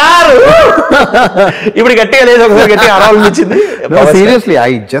 Power star. ఇప్పుడు గట్టిగా లేదు, ఒకసారి గట్టిగా అనిపించింది. Seriously I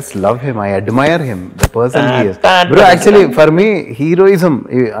just love him, I admire him, the person he is bro. Actually for me heroism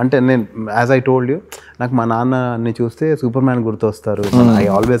అంటే నేను యాజ్ ఐ టోల్డ్ యూ, నాకు మా నాన్నని చూస్తే super man గుర్తొస్తారు. I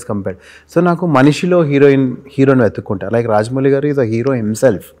always compare. So నాకు మనిషిలో హీరోని వెతుక్కుంటా. లైక్ రాజమౌళి గారు ఈజ్ అ హీరో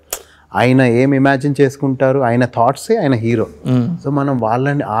హిమ్సెల్ఫ్. ఆయన ఏం ఇమాజిన్ చేసుకుంటారు, ఆయన థాట్సే ఆయన హీరో. సో మనం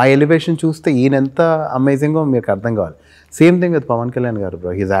వాళ్ళని ఆ ఎలివేషన్ చూస్తే ఈయన ఎంత అమేజింగో మీకు అర్థం కావాలి. Same thing with Pawan Kalyan గారు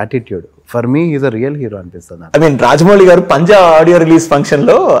bro, his attitude for me is a real hero అనిపిస్తుంది. ఐ మీన్ రాజమౌళి గారు పంజా ఆడియో రిలీజ్ ఫంక్షన్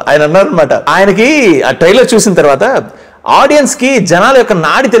లో ఆయన అన్నారు అనమాట, ఆయనకి ఆ ట్రైలర్ చూసిన తర్వాత ఆడియన్స్ కి జనాల యొక్క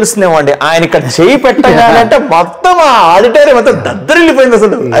నాడి తెలుస్తుందేమో అండి, ఆయన ఇక్కడ చేయి పెట్టగానంటే మొత్తం ఆ ఆడిటోరియం మొత్తం దద్దరిల్లిపోయింది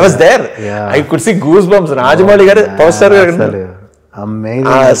అసలు. I was there, I could see goose bumps. Rajamouli గారు పవర్ స్టార్ గారు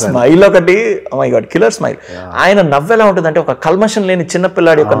స్మైల్ ఒకటి, మై గాడ్ కిల్లర్ స్మైల్. ఆయన నవ్వు ఎలా ఉంటుంది అంటే ఒక కల్మషం లేని చిన్న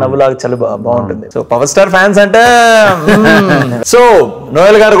పిల్లాడి యొక్క నవ్వులాగా చాలా బాగుంటుంది. సో పవర్ స్టార్ ఫ్యాన్స్ అంటే సో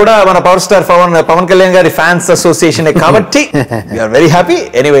నోయల్ గారు కూడా మన పవర్ స్టార్ పవన్ కళ్యాణ్ గారి ఫ్యాన్స్ అసోసియేషన్ కాబట్టి యూఆర్ వెరీ హ్యాపీ.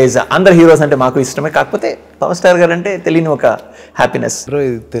 ఎనీవేస్ అందరు హీరోస్ అంటే మాకు ఇష్టమే, కాకపోతే పవర్ స్టార్ గారు అంటే తెలియని ఒక హ్యాపీనెస్.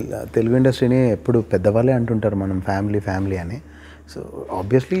 తెలుగు ఇండస్ట్రీని ఎప్పుడు పెద్దవాళ్ళే అంటుంటారు మనం ఫ్యామిలీ ఫ్యామిలీ అని. సో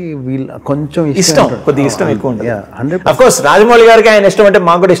ఆబ్వియస్లీ వీళ్ళు కొంచెం ఇష్టం, కొద్దిగా ఇష్టం ఎక్కువ ఉంటుంది. ఆఫ్ కోర్స్ రాజమౌళి గారికి ఆయన ఇష్టం అంటే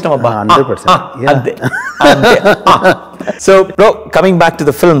మాకు కూడా ఇష్టం అబ్బా, 100%. So bro coming back to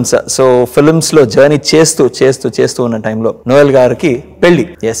the films, so films లో జర్నీ చేస్తూ చేస్తూ చేస్తూ ఉన్న టైంలో నోయల్ గారికి పెళ్లి,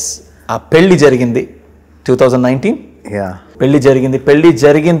 ఎస్ ఆ పెళ్లి జరిగింది 2019. పెళ్లి జరిగింది. పెళ్లి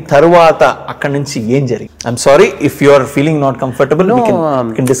జరిగిన తర్వాత అక్కడి నుంచి ఏం జరిగింది? I'm sorry if you are feeling not comfortable, we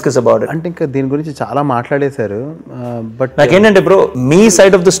can discuss about it. అంటే ఇంకా దీని గురించి చాలా మాట్లాడేశారు, బట్ నాకేంటంటే bro me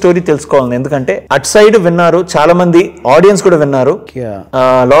side of the story తెలుసుకోవాలి, ఎందుకంటే అట్ సైడ్ విన్నారు, చాలా మంది ఆడియన్స్ కూడా విన్నారు.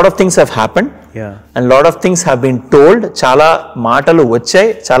 Lot of things have happened and lot of things have been told. చాలా మాటలు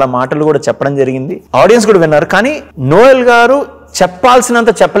వచ్చాయి, చాలా మాటలు కూడా చెప్పడం జరిగింది, ఆడియన్స్ కూడా విన్నారు. కానీ నోయల్ గారు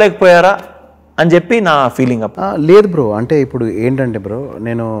చెప్పాల్సినంత చెప్పలేకపోయారా అని చెప్పి నా ఫీలింగ్. లేదు బ్రో, అంటే ఇప్పుడు ఏంటంటే బ్రో,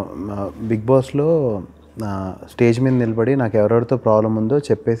 నేను బిగ్ బాస్లో స్టేజ్ మీద నిలబడి నాకు ఎవరెవరితో ప్రాబ్లం ఉందో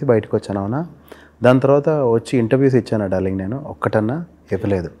చెప్పేసి బయటకు వచ్చాను, అవునా? దాని తర్వాత వచ్చి ఇంటర్వ్యూస్ ఇచ్చాను డార్లింగ్, నేను ఒక్కటన్నా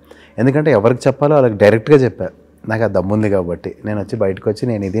చెప్పలేదు. ఎందుకంటే ఎవరికి చెప్పాలో వాళ్ళకి డైరెక్ట్గా చెప్పాను, నాకు ఆ దమ్ముంది కాబట్టి. నేను వచ్చి బయటకు వచ్చి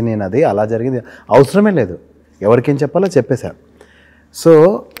నేను ఇది నేను అది అలా జరిగింది అవసరమే లేదు, ఎవరికేం చెప్పాలో చెప్పేశాను. సో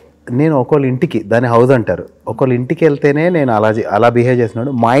నేను ఒకళ్ళ ఇంటికి, దాన్ని హౌస్ అంటారు, ఒకళ్ళ ఇంటికి వెళ్తేనే నేను అలా బిహేవ్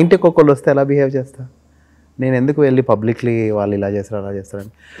చేస్తున్నాడు. మా ఇంటికి ఒకళ్ళు వస్తే ఎలా బిహేవ్ చేస్తా నేను? ఎందుకు వెళ్ళి పబ్లిక్లీ వాళ్ళు ఇలా చేస్తారు అలా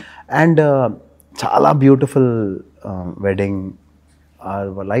చేస్తారని. అండ్ చాలా beautiful wedding,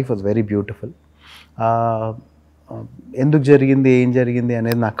 life was very beautiful. ఎందుకు జరిగింది ఏం జరిగింది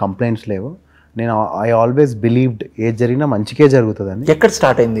అనేది నాకు కంప్లైంట్స్ లేవు. నేను ఐ ఆల్వేస్ బిలీవ్డ్ ఏది జరిగినా మంచికే జరుగుతుందని. ఎక్కడ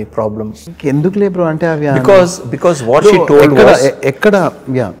స్టార్ట్ అయింది ప్రాబ్లం? ఎందుకు లే బ్రో, అంటే అవి because what she told was ఎక్కడ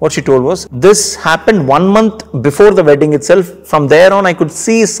what she told was this happened 1 month before the wedding itself. From there on I could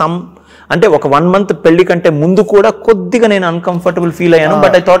see some, అంటే ఒక 1 month పెళ్లి కంటే ముందు కూడా కొద్దిగా నేను అన్కంఫర్టబుల్ ఫీల్ అయ్యాను.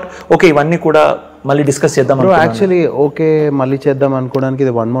 బట్ ఐ థాట్ ఓకే ఇవన్నీ కూడా మళ్ళీ డిస్కస్ చేద్దాం. యాక్చువల్లీ ఓకే మళ్ళీ చేద్దాం అనుకోవడానికి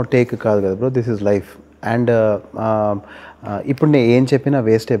ఇది 1 more take కాదు కదా bro, this is life. And ఇప్పుడు నేను ఏం చెప్పినా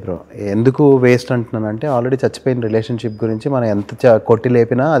వేస్టే బ్రో. ఎందుకు వేస్ట్ అంటున్నానంటే ఆల్రెడీ చచ్చిపోయిన రిలేషన్షిప్ గురించి మనం ఎంత కొట్టి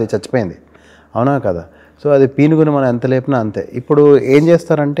లేపినా అది చచ్చిపోయింది, అవునా కదా? సో అది పీనుగుని మనం ఎంత లేపినా అంతే. ఇప్పుడు ఏం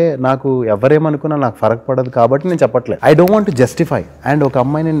చేస్తారంటే నాకు ఎవరేమనుకున్నా నాకు ఫరక్ పడదు కాబట్టి నేను చెప్పట్లేదు. I don't want to justify. And ఒక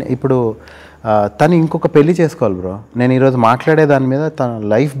అమ్మాయిని ఇప్పుడు తను ఇంకొక పెళ్లి చేసుకోవాలి బ్రో. నేను ఈరోజు మాట్లాడే దాని మీద తన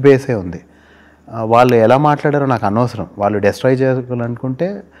లైఫ్ బేసే ఉంది. వాళ్ళు ఎలా మాట్లాడారో నాకు అనవసరం. వాళ్ళు డెస్ట్రాయ్ చేయాలనుకుంటే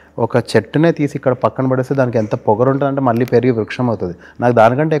ఒక చెట్టునే తీసి ఇక్కడ పక్కన పడేస్తే దానికి ఎంత పొగరు ఉంటుందంటే మళ్ళీ పెరిగి వృక్షం అవుతుంది. నాకు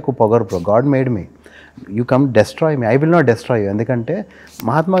దానికంటే ఎక్కువ పొగరు bro. God made me, you come destroy me, I will not destroy you. ఎందుకంటే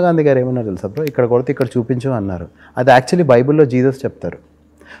మహాత్మా గాంధీ గారు ఏమన్నారు తెలుసా బ్రో, ఇక్కడ కొడితే ఇక్కడ చూపించు అన్నారు. అది యాక్చువల్లీ బైబిల్లో జీసస్ చెప్తారు.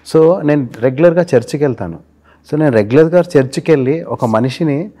 సో నేను రెగ్యులర్గా చర్చికి వెళ్తాను. సో నేను రెగ్యులర్గా చర్చికి వెళ్ళి ఒక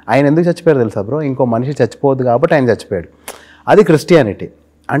మనిషిని, ఆయన ఎందుకు చచ్చిపోయారు తెలుసా బ్రో, ఇంకో మనిషి చచ్చిపోవద్దు కాబట్టి ఆయన చచ్చిపోయాడు. అది క్రిస్టియానిటీ.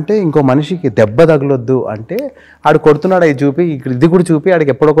 అంటే ఇంకో మనిషికి దెబ్బ తగలొద్దు అంటే ఆడు కొడుతున్నాడు, అది చూపి ఇది కూడా చూపి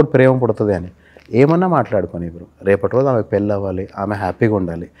ఆడికి ఎప్పుడొకటి ప్రేమ పుడుతుంది అని. ఏమన్నా మాట్లాడుకొని బ్రో, రేపటి రోజు ఆమె పెళ్ళి అవ్వాలి, ఆమె హ్యాపీగా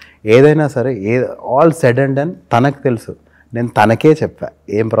ఉండాలి. ఏదైనా సరే ఆల్ సెడ్ అండ్ డన్ తనకు తెలుసు. నేను తనకే చెప్పా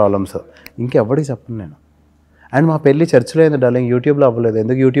ఏం ప్రాబ్లమ్స్, ఇంకెవరికి చెప్పను నేను. అండ్ మా పెళ్ళి చర్చిలో అయింది డార్లింగ్, యూట్యూబ్లో అవ్వలేదు.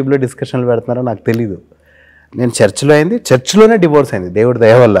 ఎందుకు యూట్యూబ్లో డిస్కషన్లు పెడుతున్నారో నాకు తెలీదు. నేను చర్చిలో అయింది, చర్చిలోనే డివోర్స్ అయింది, దేవుడి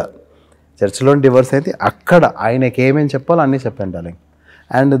దయ వల్ల చర్చిలోనే డివోర్స్ అయింది. అక్కడ ఆయనకి ఏమేమి చెప్పాలో అన్నీ చెప్పాను డార్లింగ్.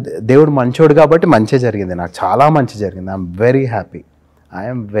 అండ్ దేవుడు మంచోడు కాబట్టి మంచి జరిగింది, నాకు చాలా మంచి జరిగింది. I'm very happy,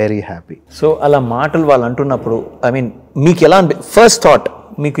 I'm very happy. So అలా మాటలు వాళ్ళు అంటున్నప్పుడు ఐ మీన్ మీకు ఎలా ఫస్ట్ థాట్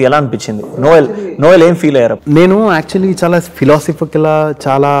మీకు ఎలా అనిపించింది? నోయల్ ఏం ఫీల్ అయ్యారు? నేను యాక్చువల్లీ చాలా ఫిలాసఫికల్,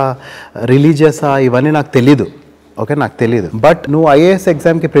 చాలా రిలీజియస్ ఇవన్నీ నాకు తెలీదు. ఓకే నాకు తెలీదు. బట్ నువ్వు ఐఏఎస్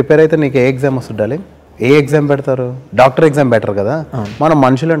ఎగ్జామ్కి ప్రిపేర్ అయితే నీకు ఏ ఎగ్జామ్ వస్తుంది? ఏ ఎగ్జామ్ పెడతారు? డాక్టర్ ఎగ్జామ్ బెటర్ కదా. మనం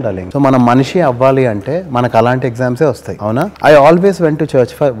మనుషులు ఉండాలి. సో మనం మనిషి అవ్వాలి అంటే మనకు అలాంటి ఎగ్జామ్సే వస్తాయి, అవునా? I always went to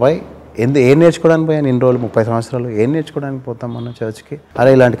church for why? ఏం నేర్చుకోవడానికి పోయాను ఇన్ని రోజులు 30 సంవత్సరాలు? ఏం నేర్చుకోవడానికి పోతాం మనం చర్చ్కి? అరే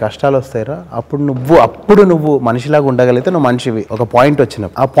ఇలాంటి కష్టాలు వస్తాయిరా, అప్పుడు నువ్వు మనిషిలాగా ఉండగలిగితే నువ్వు మనిషివి. ఒక పాయింట్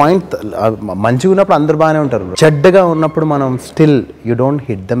వచ్చినప్పుడు, ఆ పాయింట్ మంచిగా ఉన్నప్పుడు అందరు బాగానే ఉంటారు, చెడ్డగా ఉన్నప్పుడు మనం still you don't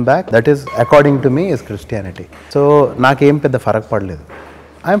hit them back. That is according to me is Christianity. So నాకేం పెద్ద ఫరక్ పడలేదు.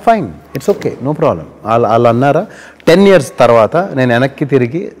 I'm fine, it's okay, no problem. వాళ్ళు అన్నారా 10 years తర్వాత నేను వెనక్కి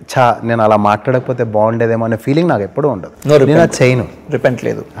తిరిగి నేను అలా మాట్లాడకపోతే బాగుండేదేమో అనే ఫీలింగ్ నాకు ఎప్పుడూ ఉండదు. నేను అది చేయను, రిపెంట్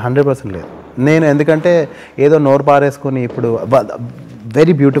లేదు, 100% లేదు. నేను ఎందుకంటే ఏదో నోరు పారేసుకొని ఇప్పుడు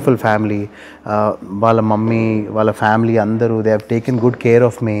వెరీ బ్యూటిఫుల్ ఫ్యామిలీ, వాళ్ళ మమ్మీ వాళ్ళ ఫ్యామిలీ అందరూ they have taken good care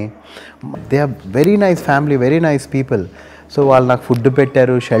of me. They are very nice family, very nice people. So వాళ్ళు నాకు ఫుడ్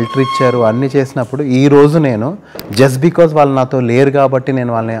పెట్టారు, షెల్టర్ ఇచ్చారు, అన్నీ చేసినప్పుడు ఈరోజు నేను జస్ట్ బికాజ్ వాళ్ళు నాతో లేరు కాబట్టి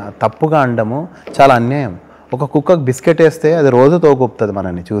నేను వాళ్ళని తప్పుగా అనడము చాలా అన్యాయం. ఒక కుక్కకు బిస్కెట్ వేస్తే అది రోజు తోకొప్పుతుంది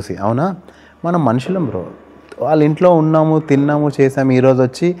మనల్ని చూసి, అవునా? మనం మనుషులం బ్రో. వాళ్ళ ఇంట్లో ఉన్నాము, తిన్నాము, చేసాము, ఈరోజు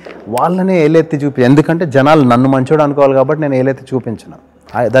వచ్చి వాళ్ళనే ఏలెత్తి ఎందుకంటే జనాలు నన్ను మంచోడు అనుకోవాలి కాబట్టి నేను ఏలెత్తి చూపించను.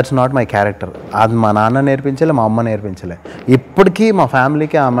 That's not my character. అది మా నాన్న నేర్పించలే, మా అమ్మ నేర్పించలే. ఇప్పటికీ మా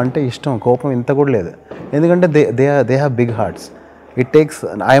ఫ్యామిలీకి ఆమె అంటే ఇష్టం, కోపం ఇంత కూడా లేదు. ఎందుకంటే they have big hearts. It takes,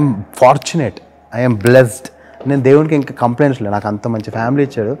 I'm fortunate, I'm blessed. నేను దేవునికి ఇంకా కంప్లైంట్స్ లేదు, నాకు అంత మంచి ఫ్యామిలీ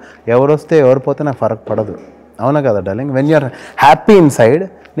ఇచ్చాడు. ఎవరు వస్తే ఎవరు పోతే నాకు ఫరక్ పడదు, అవునా కదా darling? When you're happy inside,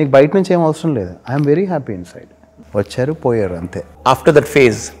 నీకు బయట నుంచి ఏం అవసరం లేదు. I'm very happy inside. వచ్చారు పోయారు అంతే. ఆఫ్టర్ దట్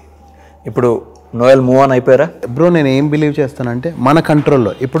ఫేజ్ ఇప్పుడు నోయల్ మూవ్ ఆన్ అయిపోయారా? బ్రో నేను ఏం బిలీవ్ చేస్తానంటే మన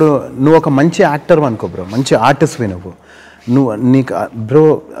కంట్రోల్లో. ఇప్పుడు నువ్వు ఒక మంచి యాక్టర్ అనుకో బ్రో, మంచి ఆర్టిస్ట్వి నీకు బ్రో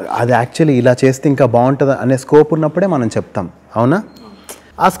అది యాక్చువల్లీ ఇలా చేస్తే ఇంకా బాగుంటుంది అనే స్కోప్ ఉన్నప్పుడే మనం చెప్తాం, అవునా?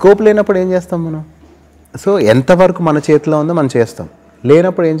 ఆ స్కోప్ లేనప్పుడు ఏం చేస్తాం మనం? సో ఎంతవరకు మన చేతిలో ఉందో మనం చేస్తాం,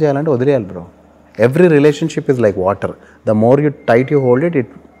 లేనప్పుడు ఏం చేయాలంటే వదిలేయాలి bro. Every relationship is like water, the more you tight you hold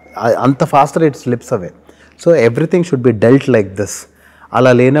it అంత faster it slips away. So everything should be dwelt like this.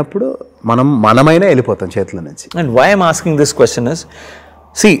 అలా లేనప్పుడు మనమైనా వెళ్ళిపోతాం చేతుల నుంచి. And why I'm asking this question is,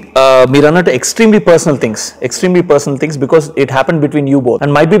 మీరు అన్నట్టు extremely personal things because it happen between you both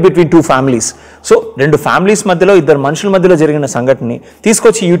and might be between 2 families. So 2 families మధ్యలో, 2 మనుషుల మధ్యలో జరిగిన సంఘటనని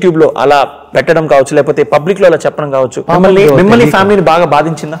తీసుకొచ్చి యూట్యూబ్లో అలా పెట్టడం కావచ్చు, లేకపోతే పబ్లిక్లో అలా చెప్పడం కావచ్చు, మిమ్మల్ని ఫ్యామిలీని బాగా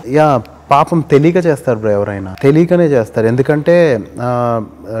బాధించిందా? యా, పాపం తెలియక చేస్తారు బ్రో, ఎవరైనా తెలియకనే చేస్తారు. ఎందుకంటే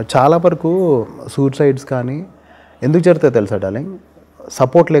చాలా వరకు సూసైడ్స్ కానీ ఎందుకు జరుగుతాయి తెలుసా డార్లింగ్?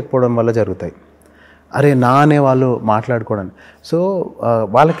 సపోర్ట్ లేకపోవడం వల్ల జరుగుతాయి. అరే నా అనే వాళ్ళు మాట్లాడుకోవడానికి. సో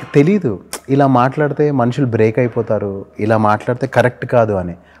వాళ్ళకి తెలీదు ఇలా మాట్లాడితే మనుషులు బ్రేక్ అయిపోతారు, ఇలా మాట్లాడితే కరెక్ట్ కాదు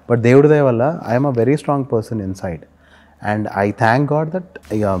అని. బట్ దేవుడి దయ వల్ల I'm a very strong person inside and I thank God that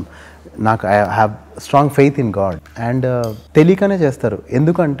నాకు I have strong faith in God. And తెలియకనే చేస్తారు.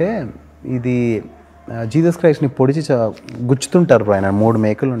 ఎందుకంటే ఇది జీసస్ క్రైస్ట్ని పొడిచి గుచ్చుతుంటారు బ్రో. ఆయన 3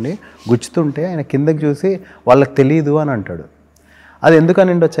 మేకులు ఉండి గుచ్చుతుంటే ఆయన కిందకి చూసి వాళ్ళకి తెలీదు అని అంటాడు. అది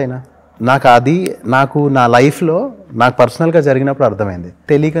ఎందుకని ఉండొచ్చు ఆయన? నాకు నా లైఫ్లో నాకు పర్సనల్గా జరిగినప్పుడు అర్థమైంది.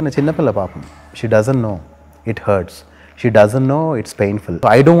 తెలియకనే చిన్నపిల్ల పాపం, she doesn't know it hurts, she doesn't know it's painful.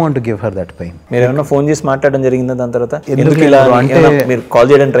 I don't want to give her that pain. మీరు ఏమైనా ఫోన్ చేసి మాట్లాడడం జరిగిందా దాని తర్వాత? అంటే మీరు కాల్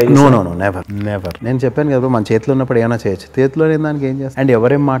చేయడం ట్రై చేశారా? No never. నేను చెప్పాను కదా మన చేతిలో ఉన్నప్పుడు ఏమైనా చేయొచ్చు, చేతిలో లేని దానికి ఏం చేస్తాను? అండ్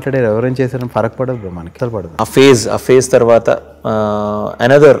ఎవరేం మాట్లాడారు, ఎవరేం చేశారని ఫరక్ పడదు బ్రో, మనకి పడదు. ఆ ఫేజ్ తర్వాత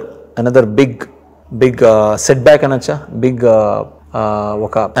అనదర్ బిగ్ సెట్ బ్యాక్ అనొచ్చా,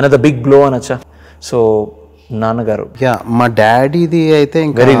 అనదర్ బిగ్ బ్లో అనొచ్చా? సో నాన్నగారు, మా డాడీది అయితే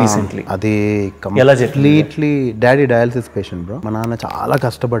ఇంకా వెరీ రీసెంట్లీ అది completely daddy dialysis patient bro. మా నాన్న చాలా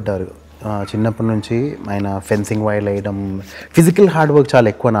కష్టపడ్డారు చిన్నప్పటి నుంచి. ఆయన ఫెన్సింగ్ వైర్ వేయడం, ఫిజికల్ హార్డ్ వర్క్ చాలా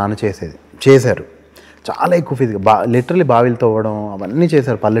ఎక్కువ నాన్న చేశారు చాలా ఎక్కువ. లిటరలీ బావిలు తవ్వడం అవన్నీ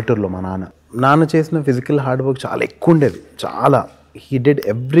చేశారు పల్లెటూరులో. మా నాన్న చేసిన ఫిజికల్ హార్డ్ వర్క్ చాలా ఎక్కువ ఉండేది, చాలా. He did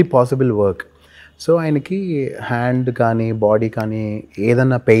every possible work. So ఆయనకి హ్యాండ్ కానీ బాడీ కానీ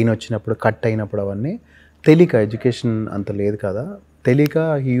ఏదన్నా పెయిన్ వచ్చినప్పుడు, కట్ అయినప్పుడు అవన్నీ తెలియక, ఎడ్యుకేషన్ అంత లేదు కదా, తెలియక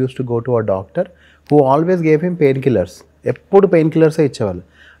he use to go to a doctor who always gave him pain killers. ఎప్పుడు పెయిన్ కిల్లర్సే ఇచ్చేవాళ్ళు.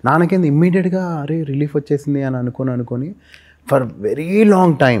 నాన్నకేంది ఇమ్మీడియట్గా అరే రిలీఫ్ వచ్చేసింది అని అనుకొని for very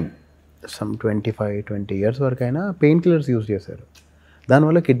long time, some 25-20 years వరకు అయినా పెయిన్ కిల్లర్స్ యూజ్ చేశారు.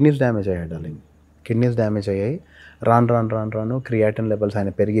 దానివల్ల కిడ్నీస్ డ్యామేజ్ అయ్యాయి డార్లింగ్. కిడ్నీస్ డ్యామేజ్ అయ్యాయి. రాను క్రియాటిన్ లెవెల్స్ ఆయన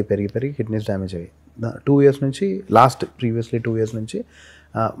పెరిగి కిడ్నీస్ డ్యామేజ్ అయ్యాయి. 2 years నుంచి, ప్రీవియస్లీ 2 years నుంచి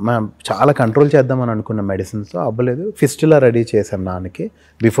మనం చాలా కంట్రోల్ చేద్దామని అనుకున్న మెడిసిన్స్తో అవ్వలేదు. ఫిస్టులా రెడీ చేశాం నాన్నకి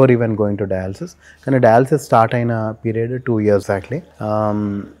before even going to dialysis. కానీ డయాలసిస్ స్టార్ట్ అయిన పీరియడ్ 2 years ఎగ్జాక్ట్లీ.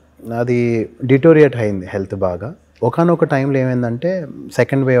 అది డిటోరియేట్ అయింది హెల్త్ బాగా. ఒకనొక టైంలో ఏమైందంటే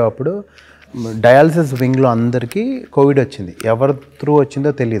సెకండ్ వేవ్ అప్పుడు డయాలసిస్ వింగ్లో అందరికీ కోవిడ్ వచ్చింది. ఎవరి త్రూ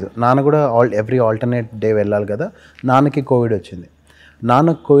వచ్చిందో తెలియదు. నాన్న కూడా ఎవ్రీ ఆల్టర్నేట్ డే వెళ్ళాలి కదా, నాన్నకి కోవిడ్ వచ్చింది.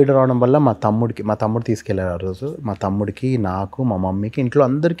 నాన్నకు కోవిడ్ రావడం వల్ల మా తమ్ముడు తీసుకెళ్ళారు ఆ రోజు. మా తమ్ముడికి, నాకు, మా మమ్మీకి, ఇంట్లో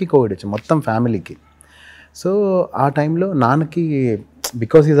అందరికీ కోవిడ్ వచ్చింది, మొత్తం ఫ్యామిలీకి. సో ఆ టైంలో నాన్నకి,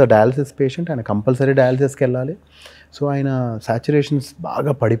 because is a dialysis patient, ఆయన కంపల్సరీ డయాలసిస్కి వెళ్ళాలి. సో ఆయన సాచురేషన్స్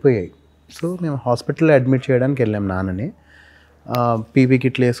బాగా పడిపోయాయి. సో మేము హాస్పిటల్లో అడ్మిట్ చేయడానికి వెళ్ళాం నాన్నని. పీపీ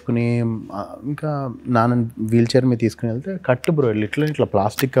కిట్లు వేసుకుని, ఇంకా నాన్న వీల్ చైర్ మీద తీసుకుని వెళ్తే కట్టు బ్రో ఇట్లా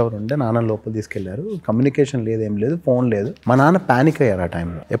ప్లాస్టిక్ కవర్ ఉంటే నాన్న లోపల తీసుకెళ్లారు. కమ్యూనికేషన్ లేదు, ఏం లేదు, ఫోన్ లేదు. మా నాన్న ప్యానిక్ అయ్యారు ఆ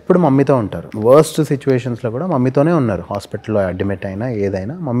టైంలో. ఎప్పుడు మమ్మీతో ఉంటారు, వర్స్ట్ సిచ్యువేషన్స్లో కూడా మమ్మీతోనే ఉన్నారు. హాస్పిటల్లో అడ్మిట్ అయినా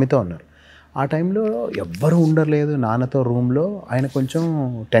ఏదైనా మమ్మీతో ఉన్నారు. ఆ టైంలో ఎవ్వరూ ఉండలేదు నాన్నతో రూమ్లో. ఆయన కొంచెం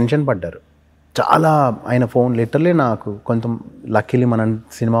టెన్షన్ పడ్డారు చాలా. ఆయన ఫోన్ లిటరలీ నాకు కొంచెం లక్కీలీ మనం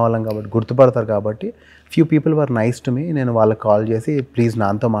సినిమా వాళ్ళం కాబట్టి గుర్తుపడతారు కాబట్టి few people were nice to me. నేను వాళ్ళకి కాల్ చేసి ప్లీజ్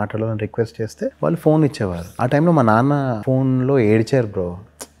నాన్నతో మాట్లాడాలని రిక్వెస్ట్ చేస్తే వాళ్ళు ఫోన్ ఇచ్చేవారు. ఆ టైంలో మా నాన్న ఫోన్లో ఏడ్చారు బ్రో.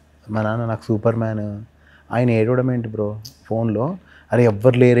 మా నాన్న నాకు సూపర్ మ్యాన్. ఆయన ఏడవడం ఏంటి బ్రో ఫోన్లో, అరే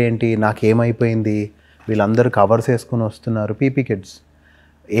ఎవ్వరు లేరేంటి, నాకేమైపోయింది, వీళ్ళందరూ కవర్స్ వేసుకుని వస్తున్నారు, పీపీ కిడ్స్,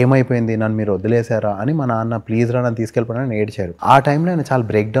 ఏమైపోయింది, నన్ను మీరు వదిలేశారా అని మా నాన్న ప్లీజ్ రా నన్ను తీసుకెళ్ళిపోయానని ఏడ్చారు. ఆ టైంలో ఆయన చాలా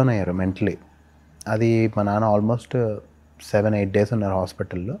బ్రేక్ డౌన్ అయ్యారు మెంటలీ. అది మా నాన్న ఆల్మోస్ట్ 7-8 డేస్ ఉన్నారు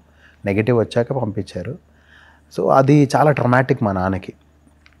హాస్పిటల్లో. నెగిటివ్ వచ్చాక పంపించారు. సో అది చాలా ట్రమాటిక్ మా నాన్నకి,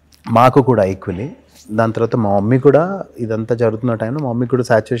 మాకు కూడా ఈక్వల్లీ. దాని తర్వాత మా మమ్మీ కూడా ఇదంతా జరుగుతున్న టైంలో మా మమ్మీ కూడా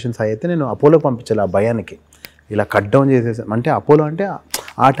సాచురేషన్స్ అయితే నేను అపోలో పంపించాలి. ఆ భయానికి ఇలా కట్ డౌన్ చేసేసాం. అంటే అపోలో అంటే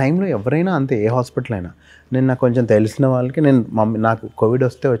ఆ టైంలో ఎవరైనా అంతే, ఏ హాస్పిటల్ అయినా. నేను నాకు కొంచెం తెలిసిన వాళ్ళకి, నాకు కోవిడ్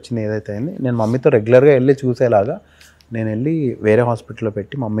వస్తే వచ్చింది ఏదైతే అయింది, నేను మమ్మీతో రెగ్యులర్గా వెళ్ళి చూసేలాగా నేను వెళ్ళి వేరే హాస్పిటల్లో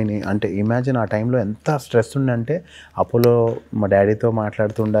పెట్టి మమ్మీని, అంటే ఇమాజిన్ ఆ టైంలో ఎంత స్ట్రెస్ ఉండంటే, అపోలో మా డాడీతో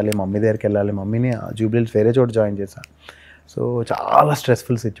మాట్లాడుతూ ఉండాలి, మమ్మీ దగ్గరికి వెళ్ళాలి, మమ్మీని జూబ్లీహిల్స్ వేరే చోట జాయిన్ చేశాను. సో చాలా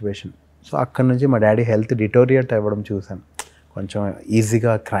స్ట్రెస్ఫుల్ సిచ్యువేషన్. సో అక్కడ నుంచి మా డాడీ హెల్త్ డిటోరియేట్ అవ్వడం చూసాను. కొంచెం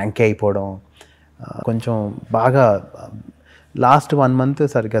ఈజీగా క్రాంకీ అయిపోవడం, కొంచెం బాగా లాస్ట్ 1 month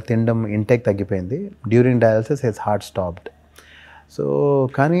సరిగ్గా తినడం ఇంటేక్ తగ్గిపోయింది. During dialysis his heart stopped. So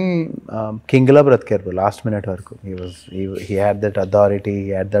కానీ కింగ్లా బ్రతికారు లాస్ట్ మినిట్ వరకు. He had that authority, he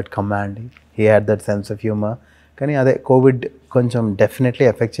had that command, he had that sense of humour. కానీ అదే కోవిడ్ కొంచెం డెఫినెట్లీ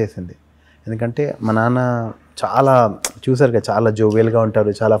ఎఫెక్ట్ చేసింది. ఎందుకంటే మా నాన్న చాలా చూసారు కదా, చాలా జోవియల్గా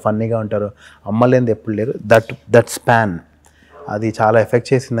ఉంటారు, చాలా ఫన్నీగా ఉంటారు, అమ్మలేనిది ఎప్పుడు లేరు. దట్ స్పాన్ అది చాలా ఎఫెక్ట్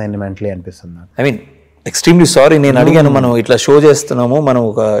చేసింది ఆయన మెంటలీ అనిపిస్తుంది నాకు. ఐ మీన్ ఎక్స్ట్రీమ్లీ సారీ, నేను అడిగాను, మనం ఇట్లా షో చేస్తున్నాము, మనం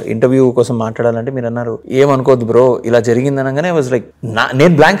ఒక ఇంటర్వ్యూ కోసం మాట్లాడాలంటే మీరు అన్నారు ఏమనుకోద్దు బ్రో ఇలా జరిగింది అనగానే ఐ వాజ్ లైక్,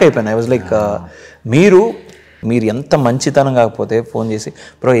 నేను బ్లాంక్ అయిపోయాను. ఐ వాజ్ లైక్, మీరు ఎంత మంచితనం కాకపోతే ఫోన్ చేసి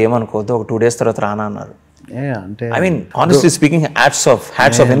బ్రో ఏమనుకోవద్దు, ఒక 2 days తర్వాత రానా అన్నారు. అంటే I mean honestly speaking hats off.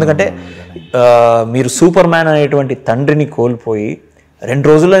 ఎందుకంటే మీరు సూపర్ మ్యాన్ అనేటువంటి తండ్రిని కోల్పోయి 2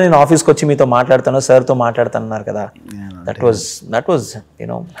 రోజుల్లో నేను ఆఫీస్కి వచ్చి మీతో మాట్లాడుతాను, సార్తో మాట్లాడుతున్నారు కదా, that was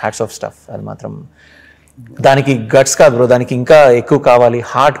hats off stuff. అది మాత్రం దానికి గట్స్ కాదు బ్రో, దానికి ఇంకా ఎక్కువ కావాలి,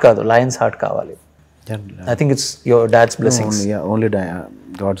 హార్ట్ కాదు, లయన్స్ హార్ట్ కావాలి. I think it's your dad's blessings. Only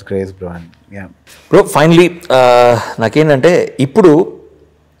God's grace bro. Bro finally నాకేంటంటే, ఇప్పుడు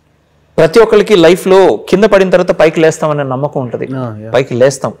ప్రతి ఒక్కరికి లైఫ్లో కింద పడిన తర్వాత పైకి లేస్తామనే నమ్మకం ఉంటుంది, పైకి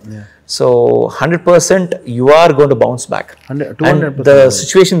లేస్తాం. So 100% you are going to bounce back. 200%. And the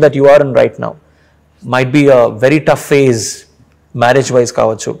situation that you are in right now might be a very tough phase, marriage wise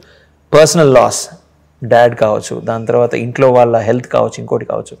కావచ్చు, పర్సనల్ లాస్, డాడ్ కావచ్చు, దాని తర్వాత ఇంట్లో వాళ్ళ హెల్త్ కావచ్చు, ఇంకోటి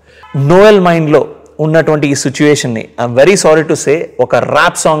కావచ్చు. నోయల్ మైండ్లో ఉన్నటువంటి ఈ సిచ్యువేషన్ని I'm very sorry to say, ఒక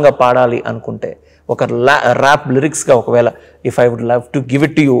ర్యాప్ సాంగ్గా పాడాలి అనుకుంటే, ఒక ర్యాప్ లిరిక్స్గా ఒకవేళ, if I would love to give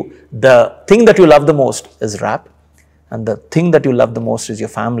it to you, the thing that you love the most is rap and the thing that you love the most is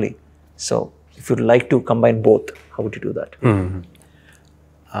your family. So if you'd like to combine both, how would you do that?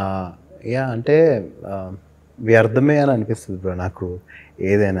 అంటే వ్యర్థమే అని అనిపిస్తుంది bro నాకు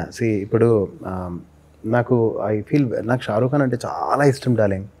ఏదైనా. ఇప్పుడు నాకు నాకు షారూఖ్ ఖాన్ అంటే చాలా ఇష్టం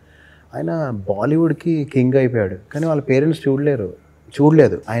డార్లింగ్. ఆయన బాలీవుడ్కి కింగ్ అయిపోయాడు, కానీ వాళ్ళ పేరెంట్స్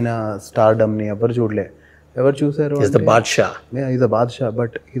చూడలేదు ఆయన స్టార్డమ్ని. ఎవరు చూసారు? Is the Badshah,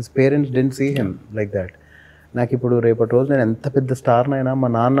 but his parents didn't see him like that. నాకు ఇప్పుడు రేపటి రోజు నేను ఎంత పెద్ద స్టార్నైనా మా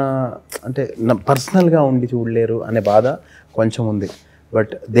నాన్న అంటే నా పర్సనల్గా ఉండి చూడలేరు అనే బాధ కొంచెం ఉంది.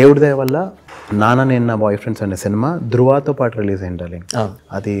 బట్ దేవుడి దయ వల్ల నాన్న నేను నా బాయ్ ఫ్రెండ్స్ అనే సినిమా ధృవాతో పాటు రిలీజ్ అయింది.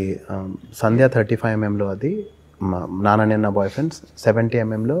 అది సంధ్య 35mm, అది నాన్న నేను నా బాయ్ ఫ్రెండ్స్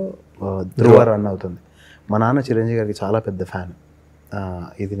 70mm ధృవ రన్ అవుతుంది. మా నాన్న చిరంజీవి గారికి చాలా పెద్ద ఫ్యాన్.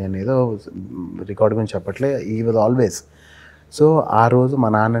 ఇది నేను ఏదో రికార్డ్ గురించి చెప్పట్లే, ఈ వాజ్ ఆల్వేస్. సో ఆ రోజు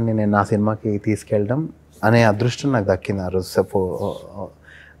మా నాన్నని నేను నా సినిమాకి తీసుకెళ్ళడం అనే అదృష్టం నాకు దక్కింది. ఆ రోజు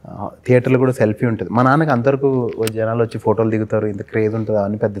థియేటర్లో కూడా సెల్ఫీ ఉంటుంది. మా నాన్నకి అందరికీ జనాలు వచ్చి ఫోటోలు దిగుతారు, ఇంత క్రేజ్ ఉంటుంది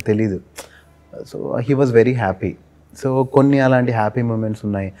అని పెద్ద తెలీదు. So he was very happy. So కొన్ని అలాంటి హ్యాపీ మూమెంట్స్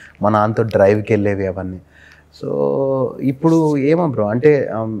ఉన్నాయి. మా నాన్నతో డ్రైవ్కి వెళ్ళేవి అవన్నీ. సో ఇప్పుడు ఏమో బ్రో అంటే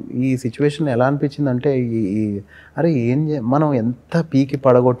ఈ సిచ్యువేషన్ ఎలా అనిపించింది అంటే అరే మనం ఎంత పీకి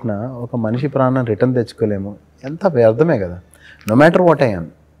పడగొట్టినా ఒక మనిషి ప్రాణం రిటర్న్ తెచ్చుకోలేము, ఎంత వ్యర్థమే కదా. No matter what I am,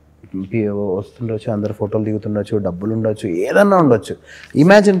 వస్తుండొచ్చు, అందరు ఫోటోలు దిగుతుండొచ్చు, డబ్బులు ఉండొచ్చు, ఏదన్నా ఉండొచ్చు.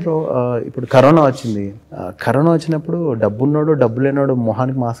 ఇమాజిన్ బ్రో, ఇప్పుడు కరోనా వచ్చింది. కరోనా వచ్చినప్పుడు డబ్బున్నోడు డబ్బు లేనోడు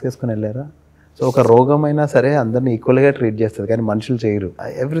మొహానికి మాస్క్ వేసుకొని వెళ్ళారా? సో ఒక రోగమైనా సరే అందరిని ఈక్వల్గా ట్రీట్ చేస్తుంది, కానీ మనుషులు చేయరు.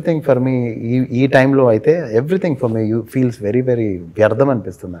 ఎవ్రీథింగ్ ఫర్ మీ ఈ టైంలో అయితే everything for me feels very very వ్యర్థం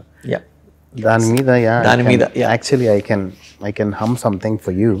అనిపిస్తున్నారు. దాని మీద actually I can hum something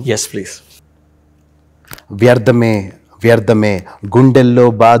for you. Yes please. వ్యర్థమే వ్యర్థమే గుండెల్లో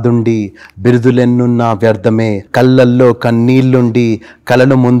బాదుండి బిరుదులెన్నున్నా వ్యర్థమే, కళ్ళల్లో కన్నీళ్లుండి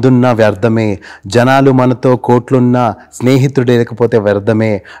కలను ముందున్న వ్యర్థమే, జనాలు మనతో కోట్లున్నా స్నేహితుడు లేకపోతే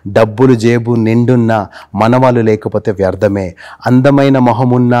వ్యర్థమే, డబ్బులు జేబు నిండున్నా మనవాళ్ళు లేకపోతే వ్యర్థమే, అందమైన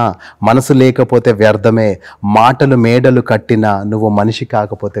మొహమున్నా మనసు లేకపోతే వ్యర్థమే, మాటలు మేడలు కట్టినా నువ్వు మనిషి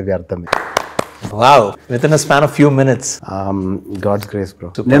కాకపోతే వ్యర్థమే. Wow, with in a span of few minutes. God's grace bro.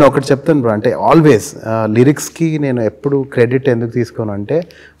 నేను ఒకటి చెప్తాను బ్రో, అంటే ఆల్వేస్ లిరిక్స్కి నేను ఎప్పుడు క్రెడిట్ ఎందుకు తీసుకోను అంటే,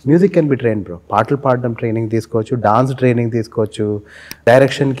 music can be train bro. పాటలు పాడడం ట్రైనింగ్ తీసుకోవచ్చు, డాన్స్ ట్రైనింగ్ తీసుకోవచ్చు,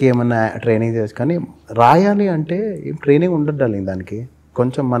 డైరెక్షన్కి ఏమన్నా ట్రైనింగ్ తీసుకోవచ్చు, కానీ రాయాలి అంటే ఏం ట్రైనింగ్ ఉండదు దానికి.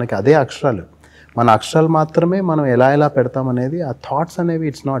 కొంచెం మనకి అదే అక్షరాలు, మన అక్షరాలు మాత్రమే మనం ఎలా పెడతామనేది, ఆ థాట్స్ అనేవి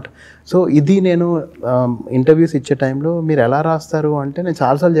ఇట్స్ నాట్. సో ఇది నేను ఇంటర్వ్యూస్ ఇచ్చే టైంలో మీరు ఎలా రాస్తారు అంటే, నేను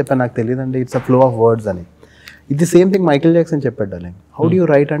చాలాసార్లు చెప్పాను నాకు తెలియదండి, it's a flow of words అని. ఇది సేమ్ థింగ్ మైకిల్ జాక్సన్ చెప్పాడు darling, how do you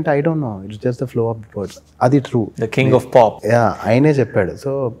right అంటే, I don't know, it's just the flow of words. అది true, the king of pop. ఆయనే చెప్పాడు.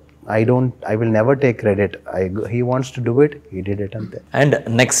 So I will never take credit. He wants to do it, he did it అంతే. And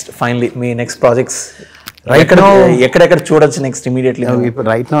next, finally, me next projects ఎక్కడెక్కడ చూడొచ్చు next immediately?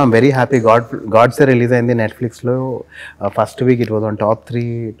 Right now I'm very happy. Godse release అయింది నెట్ఫ్లిక్స్లో. First week it was on top 3,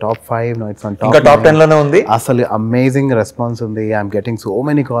 top 5, no it's on top 10 లోనే ఉంది. అసలు amazing response ఉంది. I'm getting so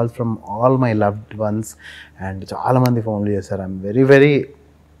many calls from all my loved ones, and చాలా మంది ఫోన్లు చేశారు. I'm very very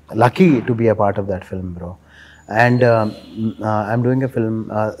lucky to be a part of that film bro. And I'm doing a film,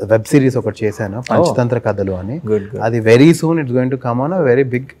 web series ఒకటి చేశాను, పంచతంత్ర కథలు అని. అది very soon it's going to come on a very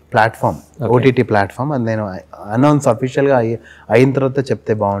big platform, OTT platform. అది నేను announce అఫీషియల్గా అయిన తర్వాత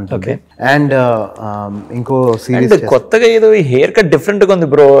చెప్తే బాగుంటుంది. అండ్ ఇంకో సిరీస్ కొత్తగా ఏదో హెయిర్ కట్ డిఫరెంట్ గా ఉంది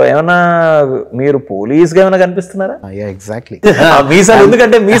బ్రో, ఏమన్నా మీరు పోలీస్ గా ఏమైనా కనిపిస్తున్నారా? ఎగ్జాక్ట్లీ. మీసాలు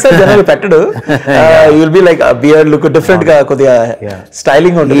ఎందుకంటే మీసాలు జనాలు పెట్టడు, you'll be like beard look different గా కొద్దిగా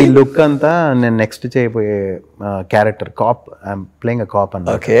స్టైలింగ్ ఉంటుంది. ఈ లుక్ అంతా నేను నెక్స్ట్ చేయబోయే character cap, I'm playing a cap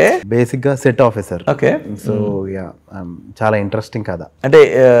అన్న. ఓకే, బేసిక్ గా set officer. Okay, so yeah చాలా ఇంట్రెస్టింగ్ కదా. అంటే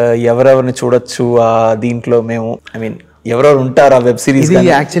ఎవరెవరిని చూడొచ్చు దీంట్లో? మేము ఐ మీన్ ఎవరెవరు ఉంటారు ఆ వెబ్ సిరీస్? ఇది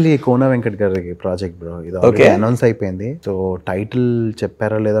యాక్చువల్లీ కోన వెంకట్ గారి ప్రాజెక్ట్ బ్రో. ఇది అనౌన్స్ అయిపోయింది. సో టైటిల్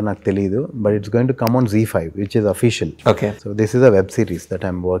చెప్పారో లేదో నాకు తెలియదు, but it's going to come on ZEE5, which is official. Okay, so this is a web series that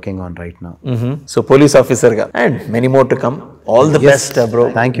I'm working on right now. So police officer గా, and many more to come. All the best, bro.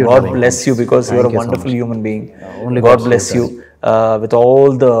 Thank you. God bless you, because you are a wonderful human being. Only God bless you with all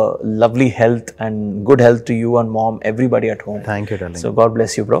the lovely health and good health to you and mom, everybody at home. Thank you, darling. So God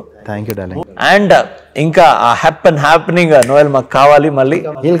bless you, bro. Thank you, darling. And inka happening Noel mak kavali malli.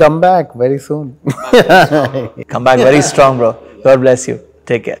 He'll come back very soon. Come back very strong, bro. God bless you.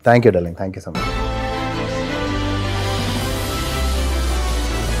 Take care. Thank you, darling. Thank you so much.